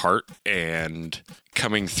kind of part, and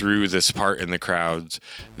coming through this part in the crowds,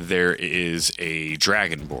 there is a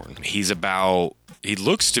dragonborn. He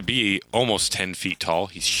looks to be almost 10 feet tall.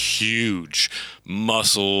 He's huge,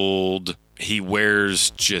 muscled. He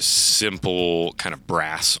wears just simple kind of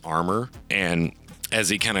brass armor. And as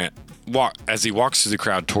he walks through the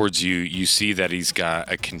crowd towards you, you see that he's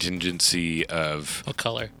got a contingency of... What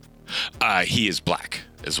color? He is black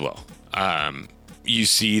as well. You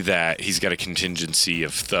see that he's got a contingency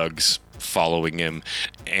of thugs following him,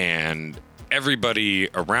 and everybody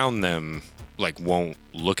around them won't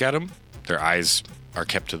look at him. Their eyes are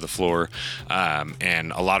kept to the floor,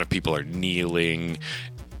 and a lot of people are kneeling.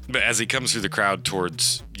 But as he comes through the crowd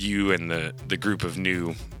towards you and the group of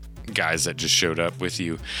new guys that just showed up with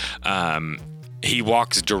you, he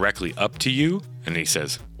walks directly up to you, and he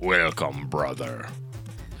says, "Welcome, brother."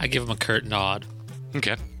 I give him a curt nod.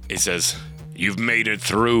 Okay. He says, "You've made it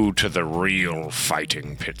through to the real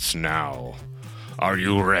fighting pits now. Are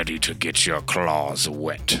you ready to get your claws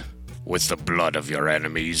wet with the blood of your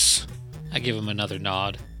enemies?" I give him another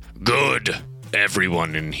nod. "Good.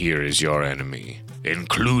 Everyone in here is your enemy,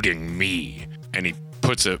 including me." And he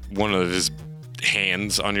puts one of his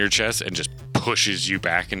hands on your chest and just pushes you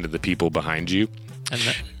back into the people behind you.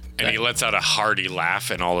 And he lets out a hearty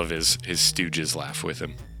laugh, and all of his stooges laugh with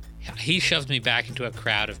him. He shoves me back into a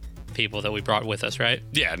crowd of people that we brought with us, right?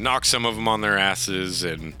 Yeah, knocked some of them on their asses,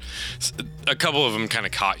 and a couple of them kind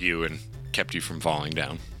of caught you and kept you from falling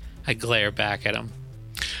down. I glare back at him.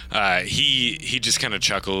 He just kind of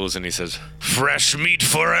chuckles, and he says, "Fresh meat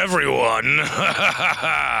for everyone,"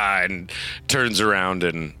 and turns around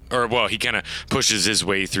he kind of pushes his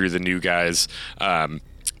way through the new guys,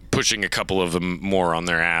 pushing a couple of them more on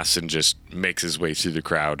their ass, and just makes his way through the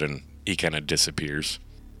crowd, and he kind of disappears.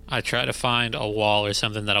 I try to find a wall or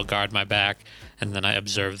something that'll guard my back, and then I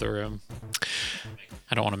observe the room.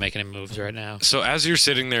 I don't want to make any moves right now. So as you're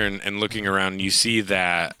sitting there and looking around, you see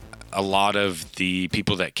that a lot of the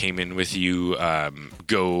people that came in with you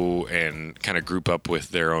go and kind of group up with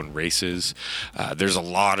their own races. There's a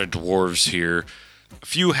lot of dwarves here, a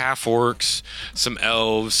few half-orcs, some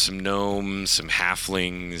elves, some gnomes, some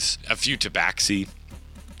halflings, a few tabaxi.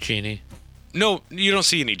 Genie. No, you don't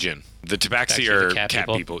see any djinn. The tabaxi are the cat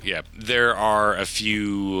people. Yeah. There are a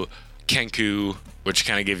few kenku, which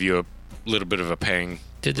kind of give you a little bit of a pang.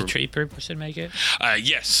 Did the tree person make it?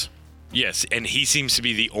 Yes. Yes, and he seems to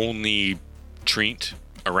be the only treant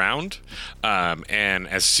around. And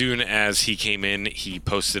as soon as he came in, he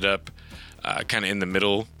posted up kind of in the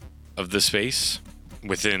middle of the space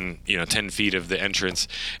within 10 feet of the entrance,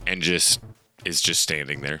 and is just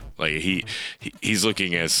standing there. Like he's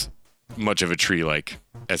looking as much of a tree like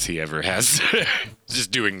as he ever has.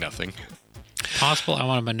 Just doing nothing. Possible I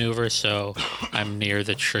want to maneuver so I'm near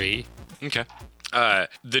the tree. Okay.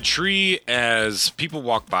 The tree, as people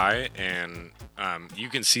walk by, and you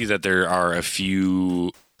can see that there are a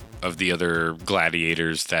few of the other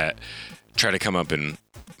gladiators that try to come up and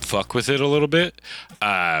fuck with it a little bit.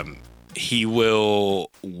 He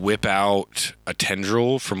will whip out a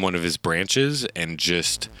tendril from one of his branches and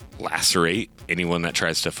just lacerate anyone that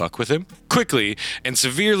tries to fuck with him quickly and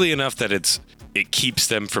severely enough that it keeps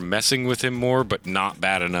them from messing with him more, but not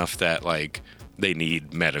bad enough that they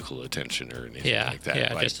need medical attention or anything like that.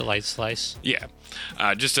 Yeah, just a light slice. Yeah.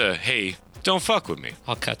 Just a, hey, don't fuck with me.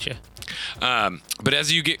 I'll cut you. But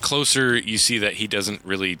as you get closer, you see that he doesn't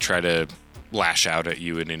really try to lash out at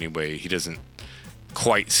you in any way. He doesn't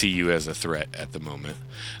quite see you as a threat at the moment.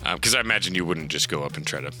 Because I imagine you wouldn't just go up and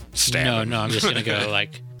try to stab him. No, I'm just going to go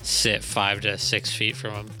sit 5 to 6 feet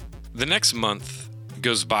from him. The next month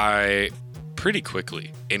goes by pretty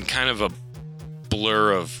quickly in kind of a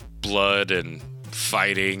blur of blood and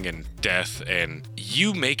fighting and death, and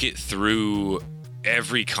you make it through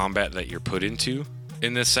every combat that you're put into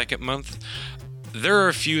in this second month. There are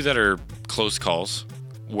a few that are close calls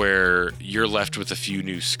where you're left with a few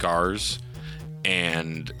new scars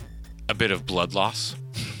and a bit of blood loss.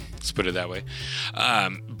 Let's put it that way.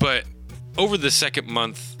 But over the second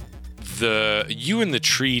month, you and the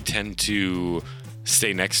tree tend to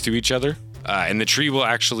stay next to each other. And the tree will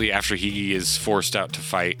actually, after he is forced out to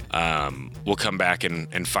fight, will come back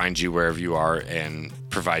and find you wherever you are and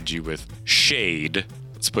provide you with shade.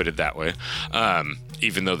 Let's put it that way.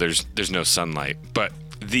 Even though there's no sunlight. But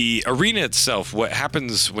the arena itself, what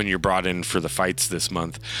happens when you're brought in for the fights this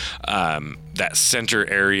month, that center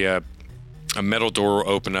area, a metal door will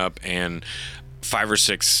open up and 5 or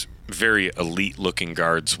 6 very elite looking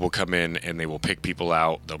guards will come in and they will pick people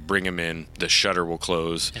out. They'll bring them in. The shutter will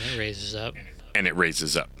close. And it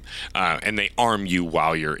raises up. And they arm you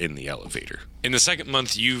while you're in the elevator. In the second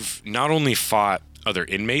month, you've not only fought other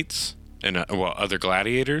inmates and other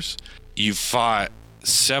gladiators, you've fought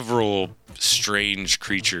several strange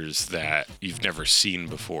creatures that you've never seen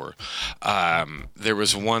before. There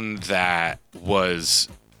was one that was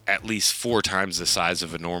at least 4 times the size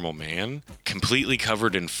of a normal man, completely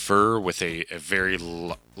covered in fur with a very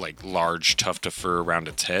large tuft of fur around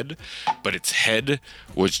its head, but its head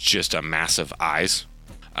was just a massive eyes,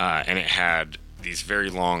 and it had these very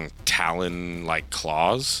long talon-like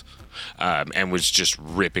claws, and was just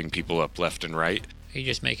ripping people up left and right. Are you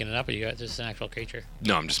just making it up, or this is an actual creature?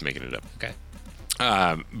 No, I'm just making it up. Okay.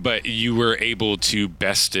 But you were able to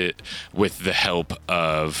best it with the help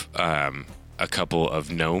of a couple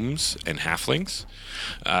of gnomes and halflings,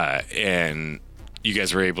 and you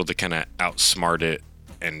guys were able to kind of outsmart it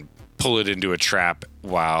and pull it into a trap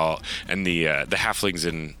and the halflings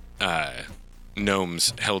and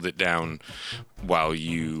gnomes held it down while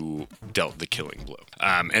you dealt the killing blow.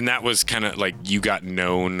 And that was kind of like you got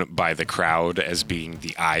known by the crowd as being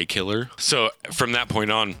the eye killer. So from that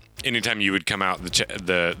point on, anytime you would come out,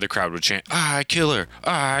 the crowd would chant, "Eye killer,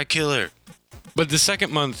 eye killer." But the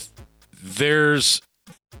second month, there's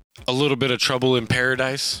a little bit of trouble in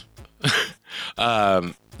paradise.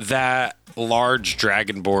 That large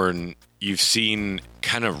dragonborn you've seen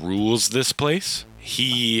kind of rules this place.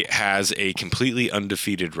 He has a completely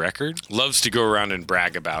undefeated record, loves to go around and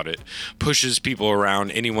brag about it, pushes people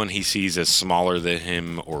around, anyone he sees as smaller than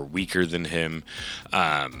him or weaker than him.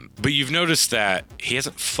 But you've noticed that he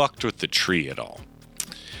hasn't fucked with the tree at all.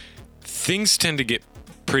 Things tend to get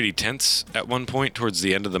pretty tense at one point towards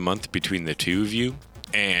the end of the month between the two of you.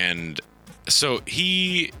 And so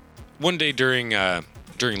one day during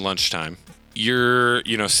lunchtime, you're,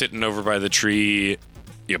 sitting over by the tree,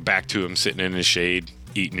 back to him, sitting in his shade,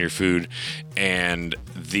 eating your food, and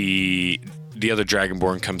the other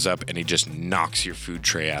dragonborn comes up and he just knocks your food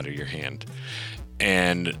tray out of your hand.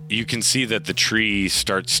 And you can see that the tree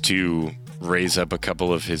starts to raise up a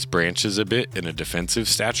couple of his branches a bit in a defensive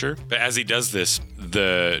stature. But as he does this,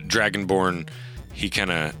 the Dragonborn, he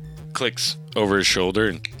kind of clicks over his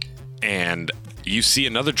shoulder, and you see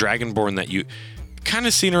another Dragonborn that you kind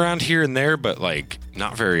of seen around here and there, but like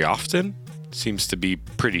not very often. Seems to be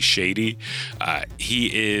pretty shady.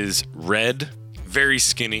 He is red, very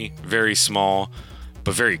skinny, very small,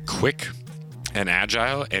 but very quick and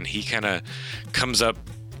agile. And he kind of comes up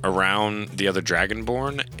around the other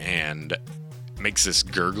Dragonborn and makes this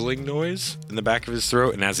gurgling noise in the back of his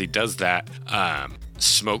throat. And as he does that,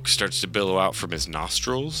 smoke starts to billow out from his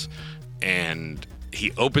nostrils, and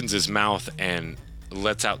he opens his mouth and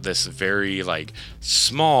lets out this very like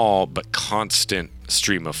small but constant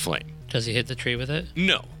stream of flame. Does he hit the tree with it?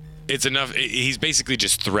 No. It's enough. He's basically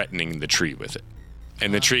just threatening the tree with it.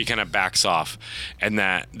 And the tree kind of backs off. And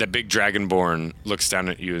the big Dragonborn looks down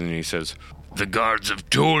at you and he says, "The guards have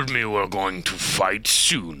told me we're going to fight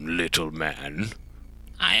soon, little man."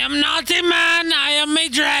 I am not a man. I am a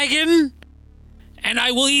dragon. And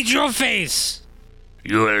I will eat your face.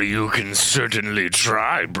 Well, you can certainly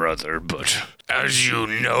try, brother, but as you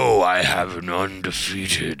know, I have an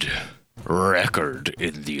undefeated record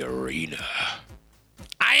in the arena.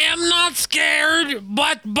 I am not scared,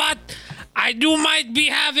 but I might be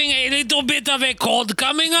having a little bit of a cold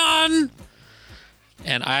coming on.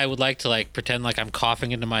 And I would like to like pretend like I'm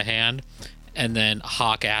coughing into my hand and then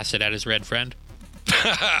hawk acid at his red friend.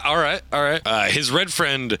 All right. His red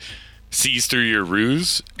friend sees through your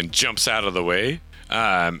ruse and jumps out of the way,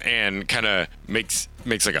 and kind of makes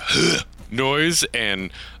like a noise,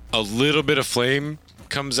 and a little bit of flame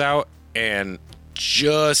comes out and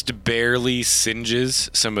just barely singes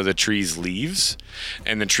some of the tree's leaves,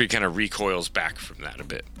 and the tree kind of recoils back from that a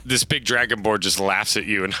bit. This big Dragonborn just laughs at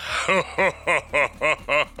you and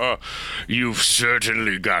 "You've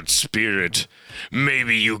certainly got spirit.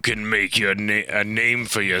 Maybe you can make a name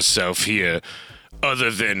for yourself here,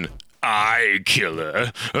 other than Eye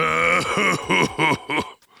Killer."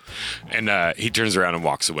 And he turns around and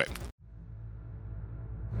walks away.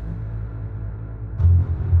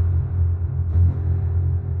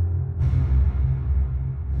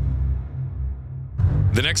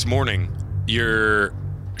 The next morning, you're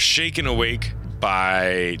shaken awake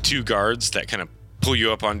by two guards that kind of pull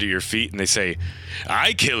you up onto your feet, and they say,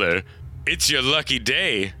 "Eye Killer, it's your lucky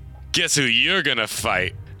day. Guess who you're gonna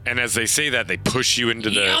fight?" And as they say that, they push you into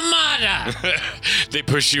the Yamada! they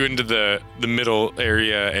push you into the middle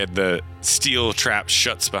area, and the steel trap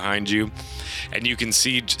shuts behind you, and you can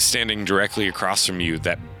see standing directly across from you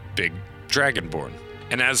that big Dragonborn.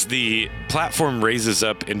 And as the platform raises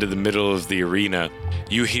up into the middle of the arena,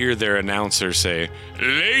 you hear their announcer say,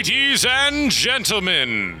 "Ladies and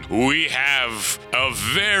gentlemen, we have a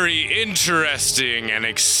very interesting and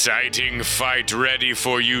exciting fight ready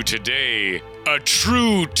for you today. A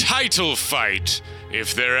true title fight,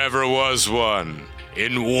 if there ever was one.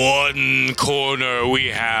 In one corner, we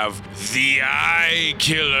have the Eye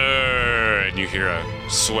Killer." And you hear a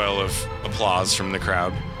swell of applause from the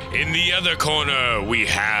crowd. "In the other corner, we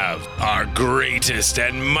have our greatest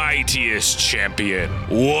and mightiest champion,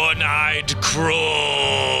 One-Eyed Crow."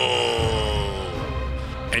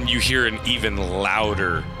 And you hear an even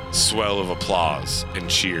louder swell of applause and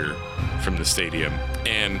cheer from the stadium.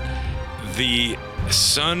 And the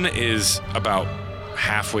sun is about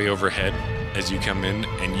halfway overhead as you come in,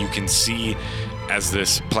 and you can see as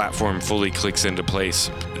this platform fully clicks into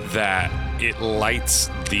place that it lights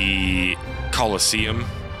the Colosseum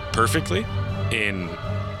perfectly. In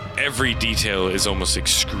every detail is almost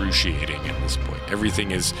excruciating at this point.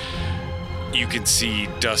 Everything is, you can see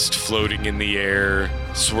dust floating in the air,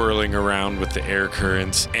 swirling around with the air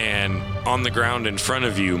currents, and on the ground in front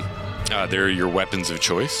of you, there are your weapons of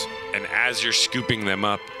choice. And as you're scooping them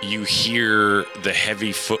up, you hear the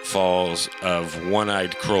heavy footfalls of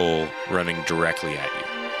One-Eyed Crow running directly at you.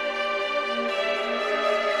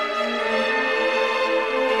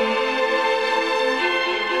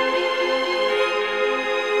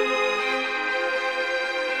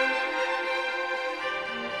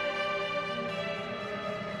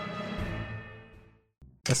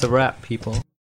 That's a wrap, people.